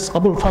illustrious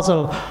Abul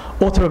Fazl,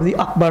 author of the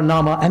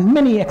Akbarnama and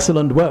many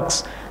excellent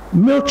works,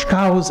 milch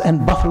cows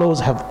and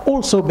buffaloes have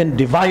also been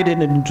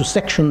divided into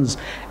sections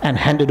and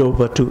handed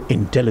over to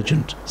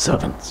intelligent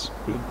servants.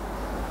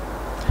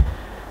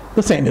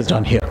 The same is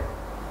done here.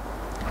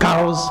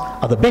 Cows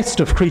are the best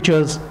of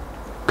creatures,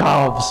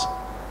 calves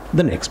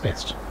the next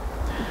best.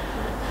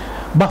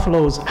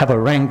 Buffaloes have a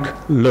rank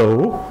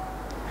low,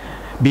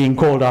 being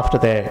called after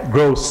their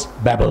gross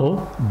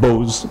babble,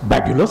 bos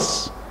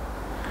babulus.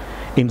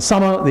 In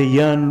summer they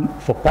yearn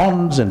for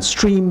ponds and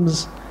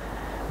streams.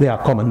 They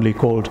are commonly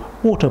called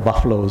water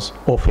buffaloes,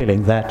 or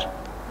failing that,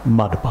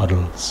 mud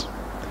puddles.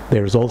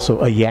 There is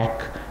also a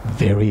yak,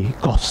 very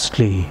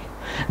costly.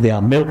 They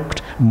are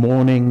milked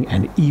morning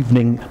and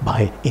evening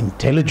by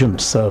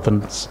intelligent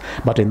servants,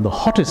 but in the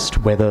hottest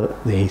weather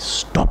they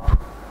stop.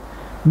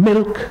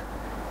 Milk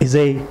is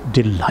a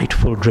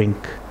delightful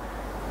drink,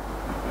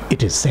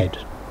 it is said.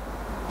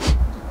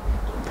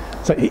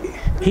 So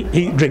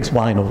he drinks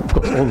wine, of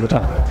course, all the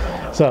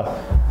time. So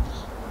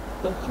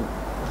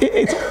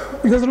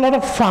there's a lot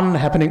of fun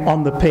happening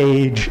on the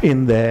page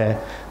in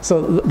there.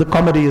 So the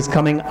comedy is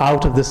coming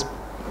out of this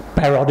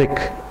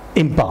parodic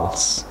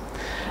impulse.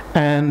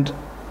 And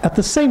at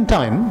the same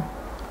time,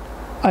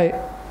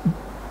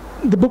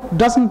 the book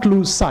doesn't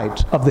lose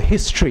sight of the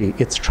history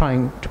it's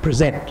trying to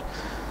present.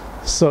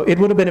 So it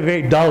would have been a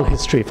very dull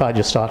history if I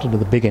just started at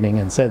the beginning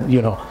and said,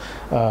 you know,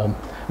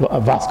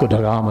 Vasco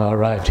da Gama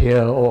arrived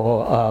here,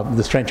 or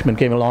this Frenchman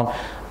came along.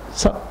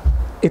 So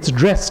it's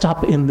dressed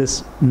up in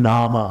this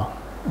Nama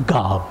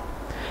garb.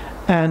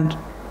 And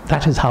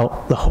that is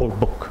how the whole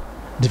book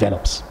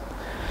develops.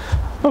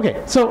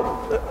 Okay, so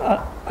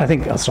I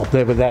think I'll stop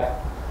there with that.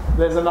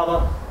 There's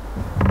another.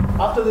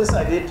 After this,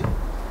 I did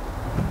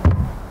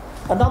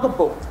another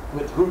book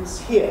with roots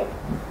here.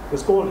 It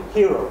was called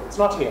Hero. It's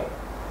not here.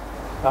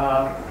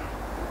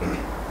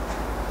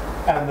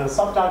 And the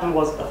subtitle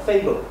was A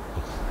Fable.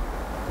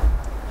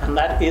 And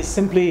that is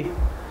simply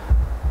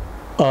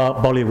a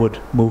Bollywood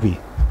movie.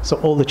 So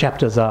all the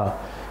chapters are,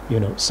 you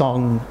know,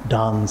 song,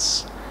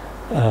 dance,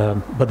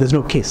 but there's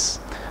no kiss.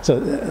 So,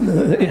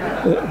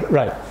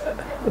 right.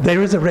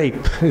 There is a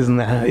rape, isn't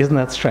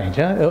that strange?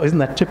 Huh? Isn't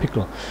that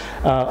typical?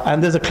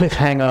 And there's a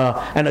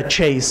cliffhanger and a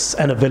chase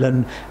and a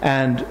villain,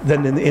 and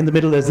then in the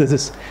middle there's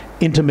this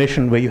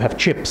intermission where you have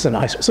chips and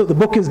ice. So the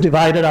book is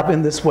divided up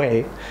in this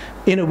way,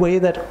 in a way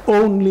that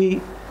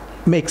only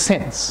makes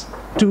sense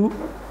to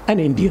an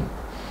Indian,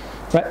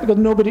 right?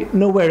 Because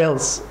nowhere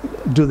else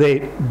do they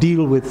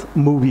deal with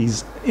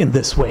movies in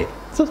this way.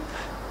 So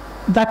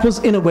that was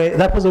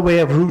a way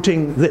of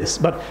rooting this,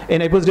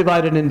 and it was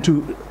divided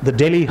into the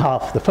Delhi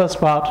half, the first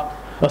part,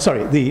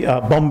 the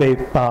Bombay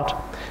part,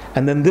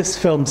 and then this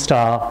film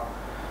star,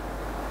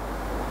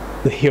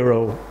 the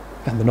hero,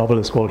 and the novel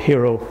is called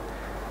Hero,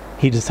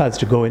 he decides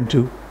to go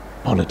into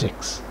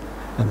politics.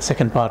 And the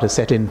second part is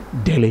set in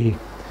Delhi,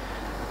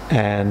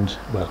 and,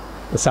 well,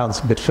 it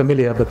sounds a bit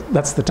familiar, but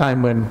that's the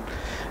time when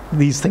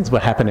these things were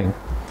happening,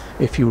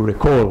 if you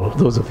recall,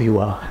 those of you who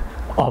are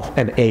of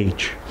an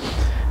age.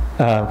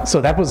 So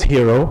that was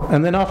Hero,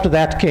 and then after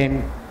that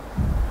came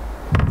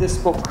this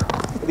book,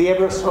 The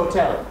Everest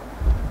Hotel.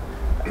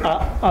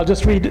 I'll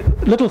just read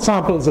little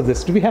samples of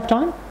this. Do we have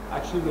time?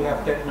 Actually, we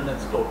have 10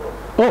 minutes total.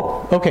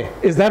 Oh, okay.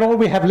 Is that all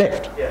we have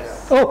left?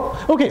 Yes.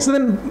 Oh, okay. So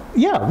then,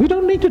 yeah, we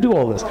don't need to do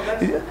all this.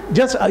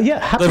 Just,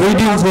 yeah. The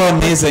readings were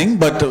amazing,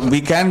 but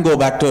we can go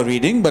back to a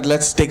reading, but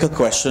let's take a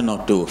question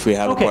or two if we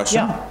have a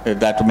question. Yeah.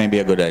 That may be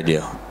a good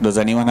idea. Does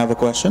anyone have a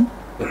question?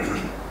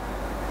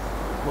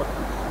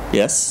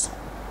 Yes?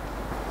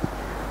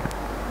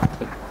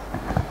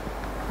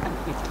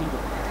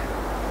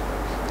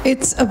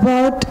 It's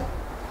about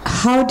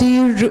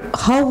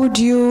how would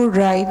you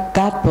write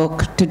that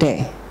book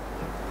today?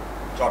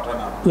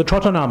 The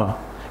Trottanama,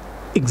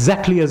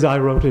 exactly as I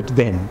wrote it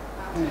then.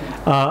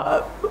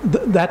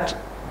 That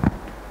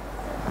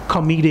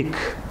comedic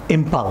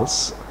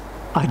impulse,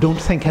 I don't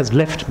think has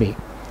left me.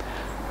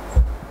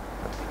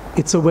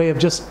 It's a way of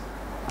just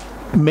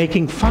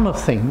making fun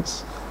of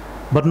things,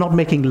 but not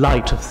making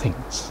light of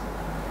things.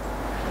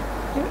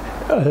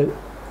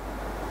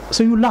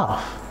 So you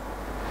laugh.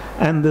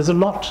 And there's a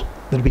lot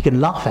that we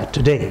can laugh at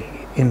today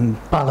in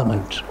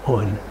Parliament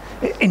or in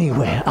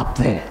anywhere up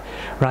there,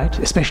 right?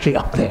 Especially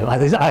up there.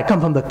 I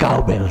come from the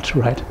cow belt,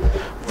 right?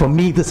 For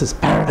me, this is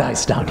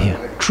paradise down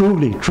here.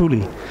 Truly,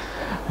 truly.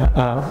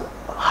 How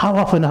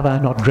often have I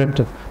not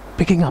dreamt of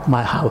picking up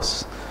my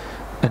house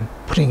and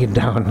putting it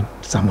down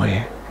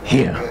somewhere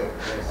here?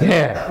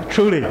 Yeah,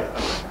 truly.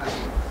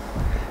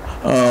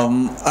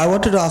 I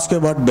wanted to ask you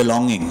about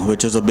belonging,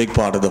 which is a big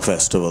part of the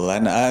festival,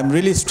 and I'm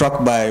really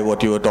struck by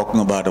what you were talking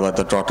about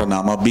the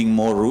Trottanama being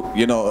more,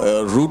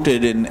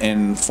 rooted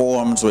in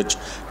forms which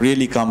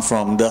really come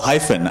from the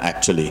hyphen,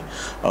 actually.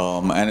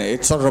 And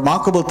it's a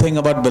remarkable thing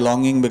about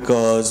belonging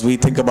because we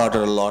think about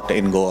it a lot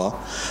in Goa.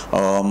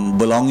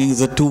 Belonging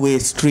is a two-way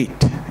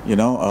street,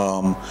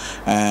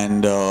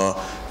 and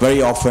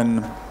very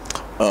often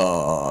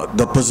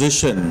the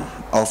position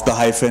of the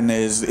hyphen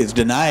is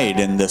denied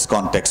in this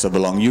context of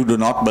belong. You do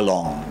not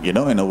belong, in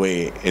a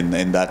way,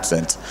 in that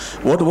sense.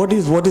 What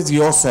is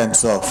your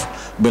sense of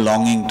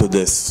belonging to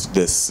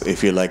this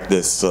if you like,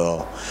 this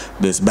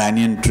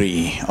banyan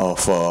tree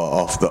of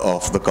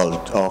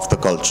the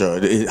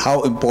culture?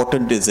 How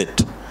important is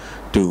it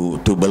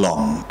to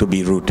belong, to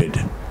be rooted?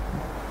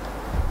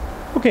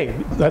 Okay,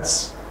 that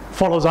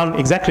follows on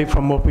exactly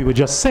from what we were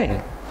just saying.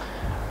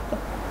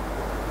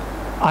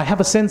 I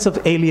have a sense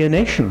of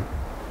alienation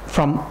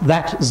from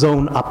that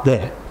zone up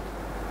there.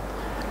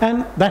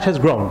 And that has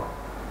grown.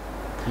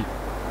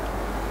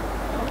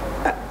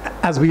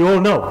 As we all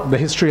know, the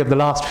history of the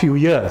last few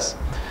years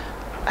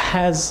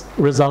has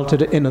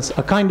resulted in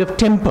a kind of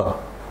temper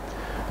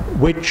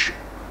which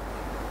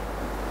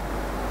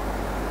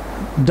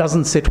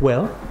doesn't sit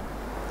well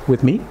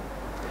with me.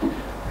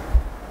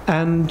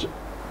 And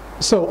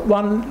so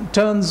one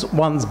turns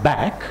one's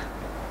back.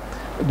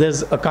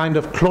 There's a kind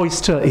of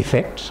cloister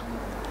effect.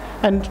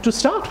 And to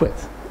start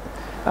with,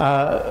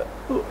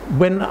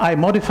 when I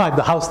modified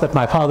the house that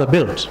my father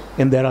built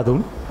in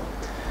Dehradun,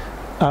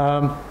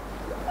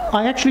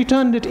 I actually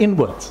turned it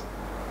inwards.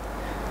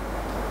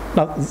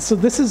 Now, so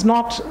this is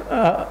not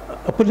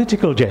a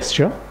political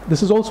gesture.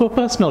 This is also a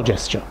personal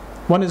gesture.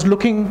 One is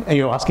looking, and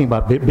you're asking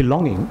about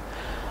belonging.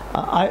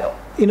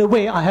 In a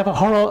way, I have a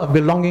horror of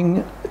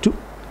belonging to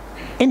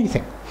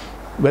anything,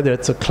 whether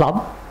it's a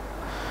club,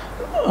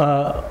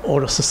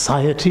 or a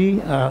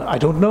society. I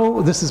don't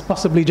know. This is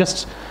possibly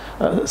just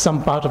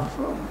some part of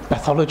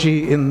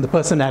pathology in the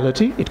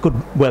personality. It could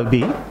well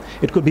be.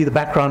 It could be the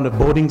background of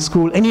boarding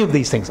school, any of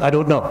these things. I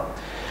don't know.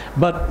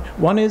 But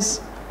one is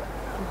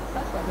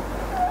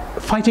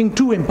fighting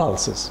two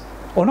impulses,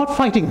 or not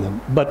fighting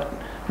them, but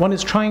one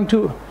is trying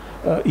to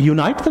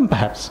unite them,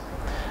 perhaps.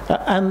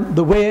 And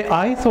the way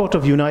I thought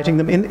of uniting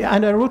them,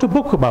 and I wrote a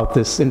book about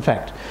this, in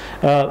fact.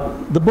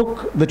 The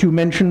book that you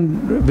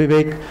mentioned,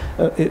 Vivek,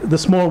 The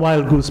Small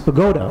Wild Goose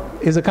Pagoda,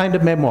 is a kind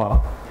of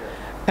memoir.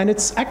 And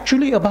it's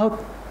actually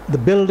about the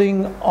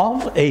building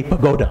of a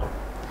pagoda.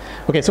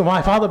 Okay, so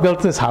my father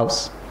built this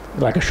house,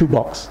 like a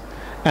shoebox,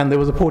 and there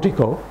was a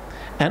portico.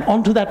 And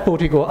onto that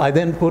portico, I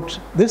then put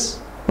this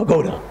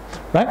pagoda,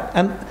 right?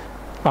 And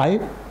I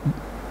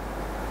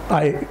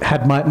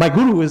had my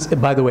guru is,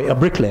 by the way, a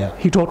bricklayer.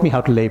 He taught me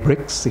how to lay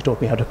bricks. He taught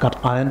me how to cut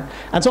iron.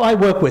 And so I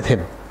work with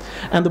him.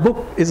 And the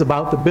book is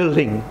about the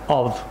building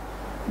of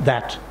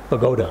that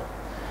pagoda.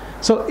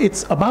 So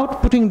it's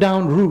about putting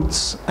down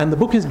roots, and the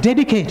book is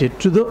dedicated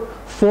to the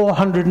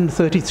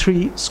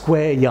 433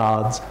 square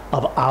yards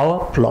of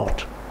our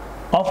plot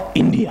of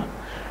India,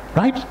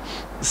 right?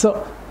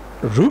 So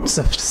roots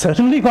have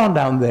certainly gone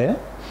down there,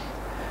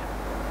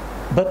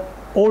 but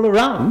all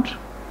around,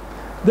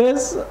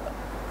 there's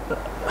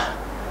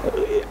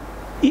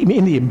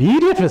in the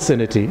immediate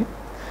vicinity,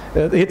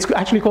 it's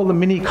actually called the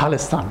mini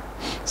Khalistan.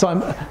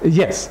 So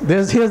yes,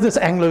 here's this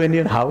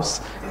Anglo-Indian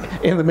house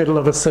in the middle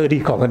of a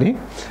Surdi colony,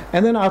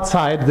 and then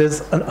outside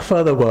there's a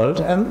further world,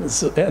 and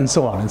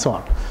so on and so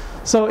on.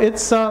 So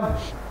it's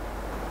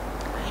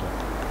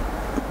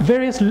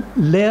various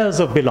layers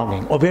of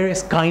belonging, or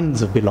various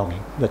kinds of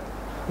belonging.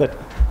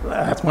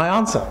 That's my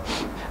answer.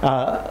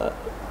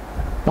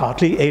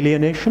 Partly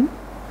alienation,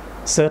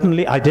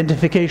 certainly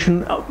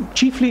identification,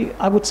 chiefly,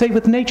 I would say,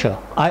 with nature.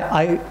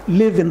 I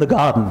live in the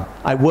garden.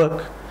 I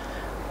work,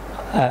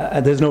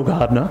 there's no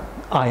gardener.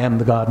 I am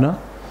the gardener.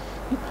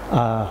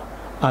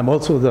 I'm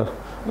also the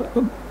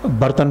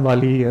Bartan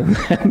Wali and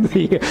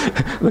the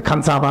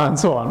Khansama and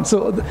so on.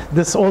 So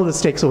all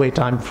this takes away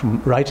time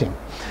from writing.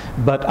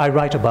 But I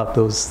write about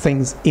those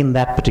things in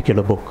that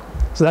particular book.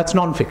 So that's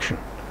non-fiction.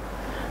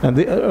 And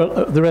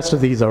the rest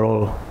of these are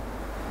all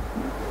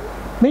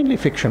mainly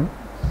fiction.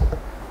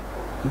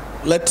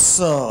 Let's,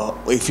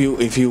 if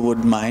you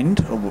would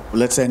mind,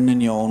 let's end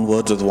in your own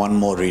words with one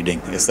more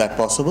reading. Is that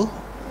possible?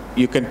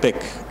 You can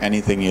pick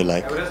anything you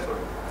like.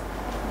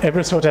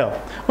 Everest Hotel.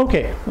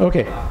 Okay.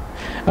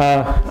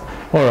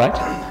 All right.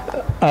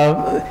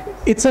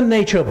 It's a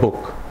nature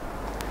book.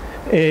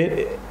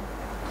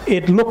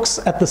 It looks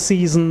at the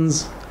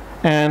seasons,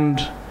 and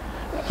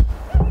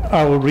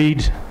I will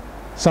read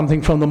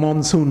something from the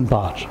monsoon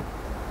part.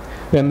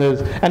 Then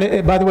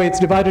by the way, it's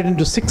divided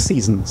into 6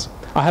 seasons.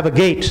 I have a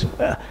gate,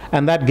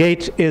 and that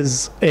gate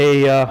is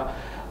a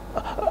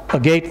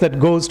gate that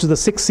goes to the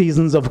 6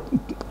 seasons of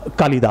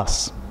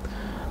Kalidas.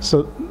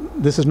 So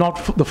this is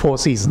not the 4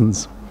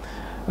 seasons.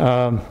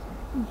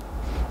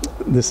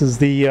 This is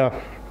the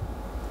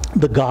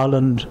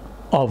garland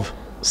of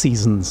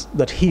seasons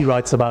that he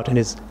writes about in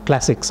his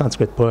classic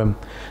Sanskrit poem,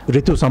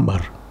 Ritu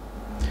Sambar.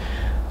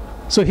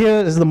 So here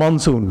is the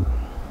monsoon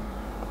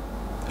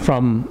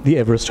from the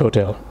Everest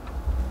Hotel.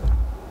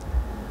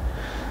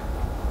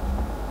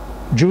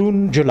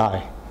 June,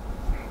 July.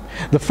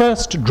 The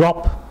first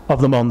drop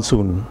of the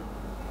monsoon.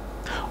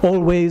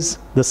 Always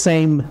the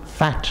same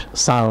fat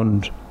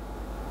sound,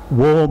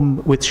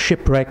 warm with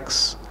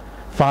shipwrecks,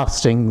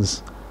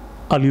 fastings,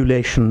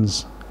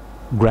 ululations,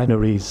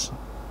 granaries.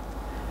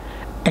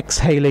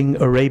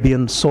 Exhaling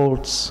Arabian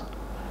salts,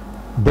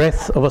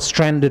 breath of a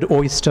stranded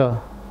oyster,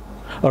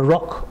 a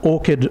rock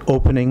orchid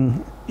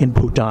opening in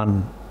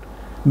Bhutan,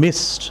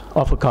 mist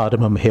of a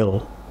cardamom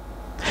hill,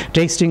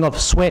 tasting of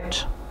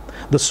sweat,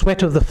 the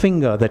sweat of the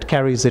finger that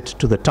carries it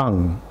to the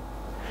tongue.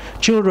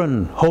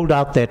 Children hold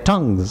out their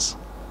tongues,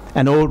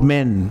 and old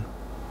men,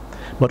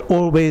 but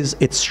always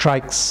it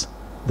strikes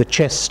the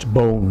chest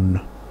bone,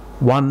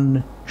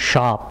 one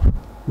sharp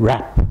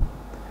rap.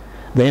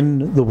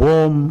 Then the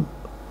warm,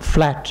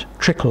 flat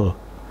trickle,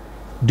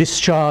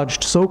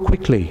 discharged so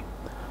quickly,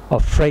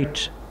 of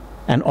freight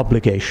and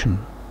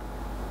obligation.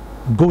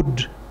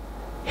 Good,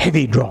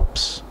 heavy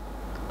drops,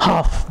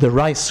 half the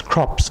rice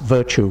crop's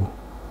virtue.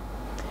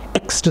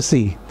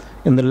 Ecstasy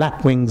in the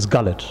lapwing's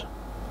gullet.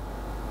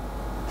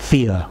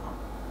 Fear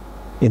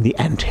in the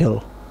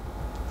anthill.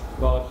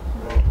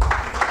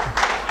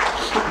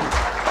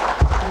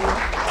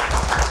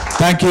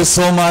 Thank you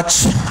so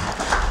much.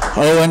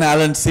 And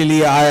Allan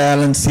Sealy,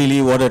 Allan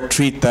Sealy, what a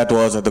treat that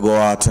was at the Goa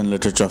Arts and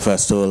Literature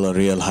Festival, a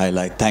real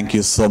highlight. Thank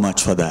you so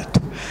much for that.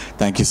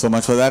 Thank you so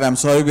much for that. I'm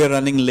sorry we're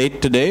running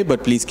late today,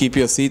 but please keep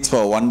your seats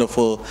for a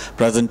wonderful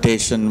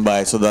presentation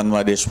by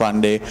Sudhanva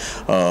Deshpande,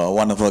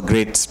 one of our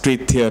great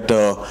street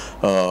theatre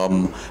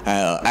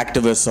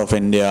activists of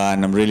India,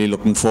 and I'm really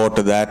looking forward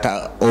to that.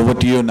 Over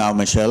to you now,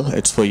 Michelle.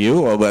 It's for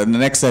you. The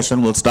next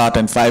session will start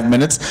in 5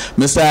 minutes.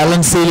 Mr.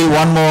 Allan Sealy,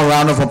 one more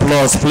round of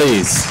applause,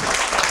 please.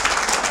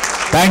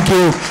 Thank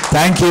you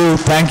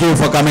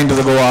for coming to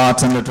the Goa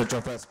Arts and Literature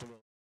Festival.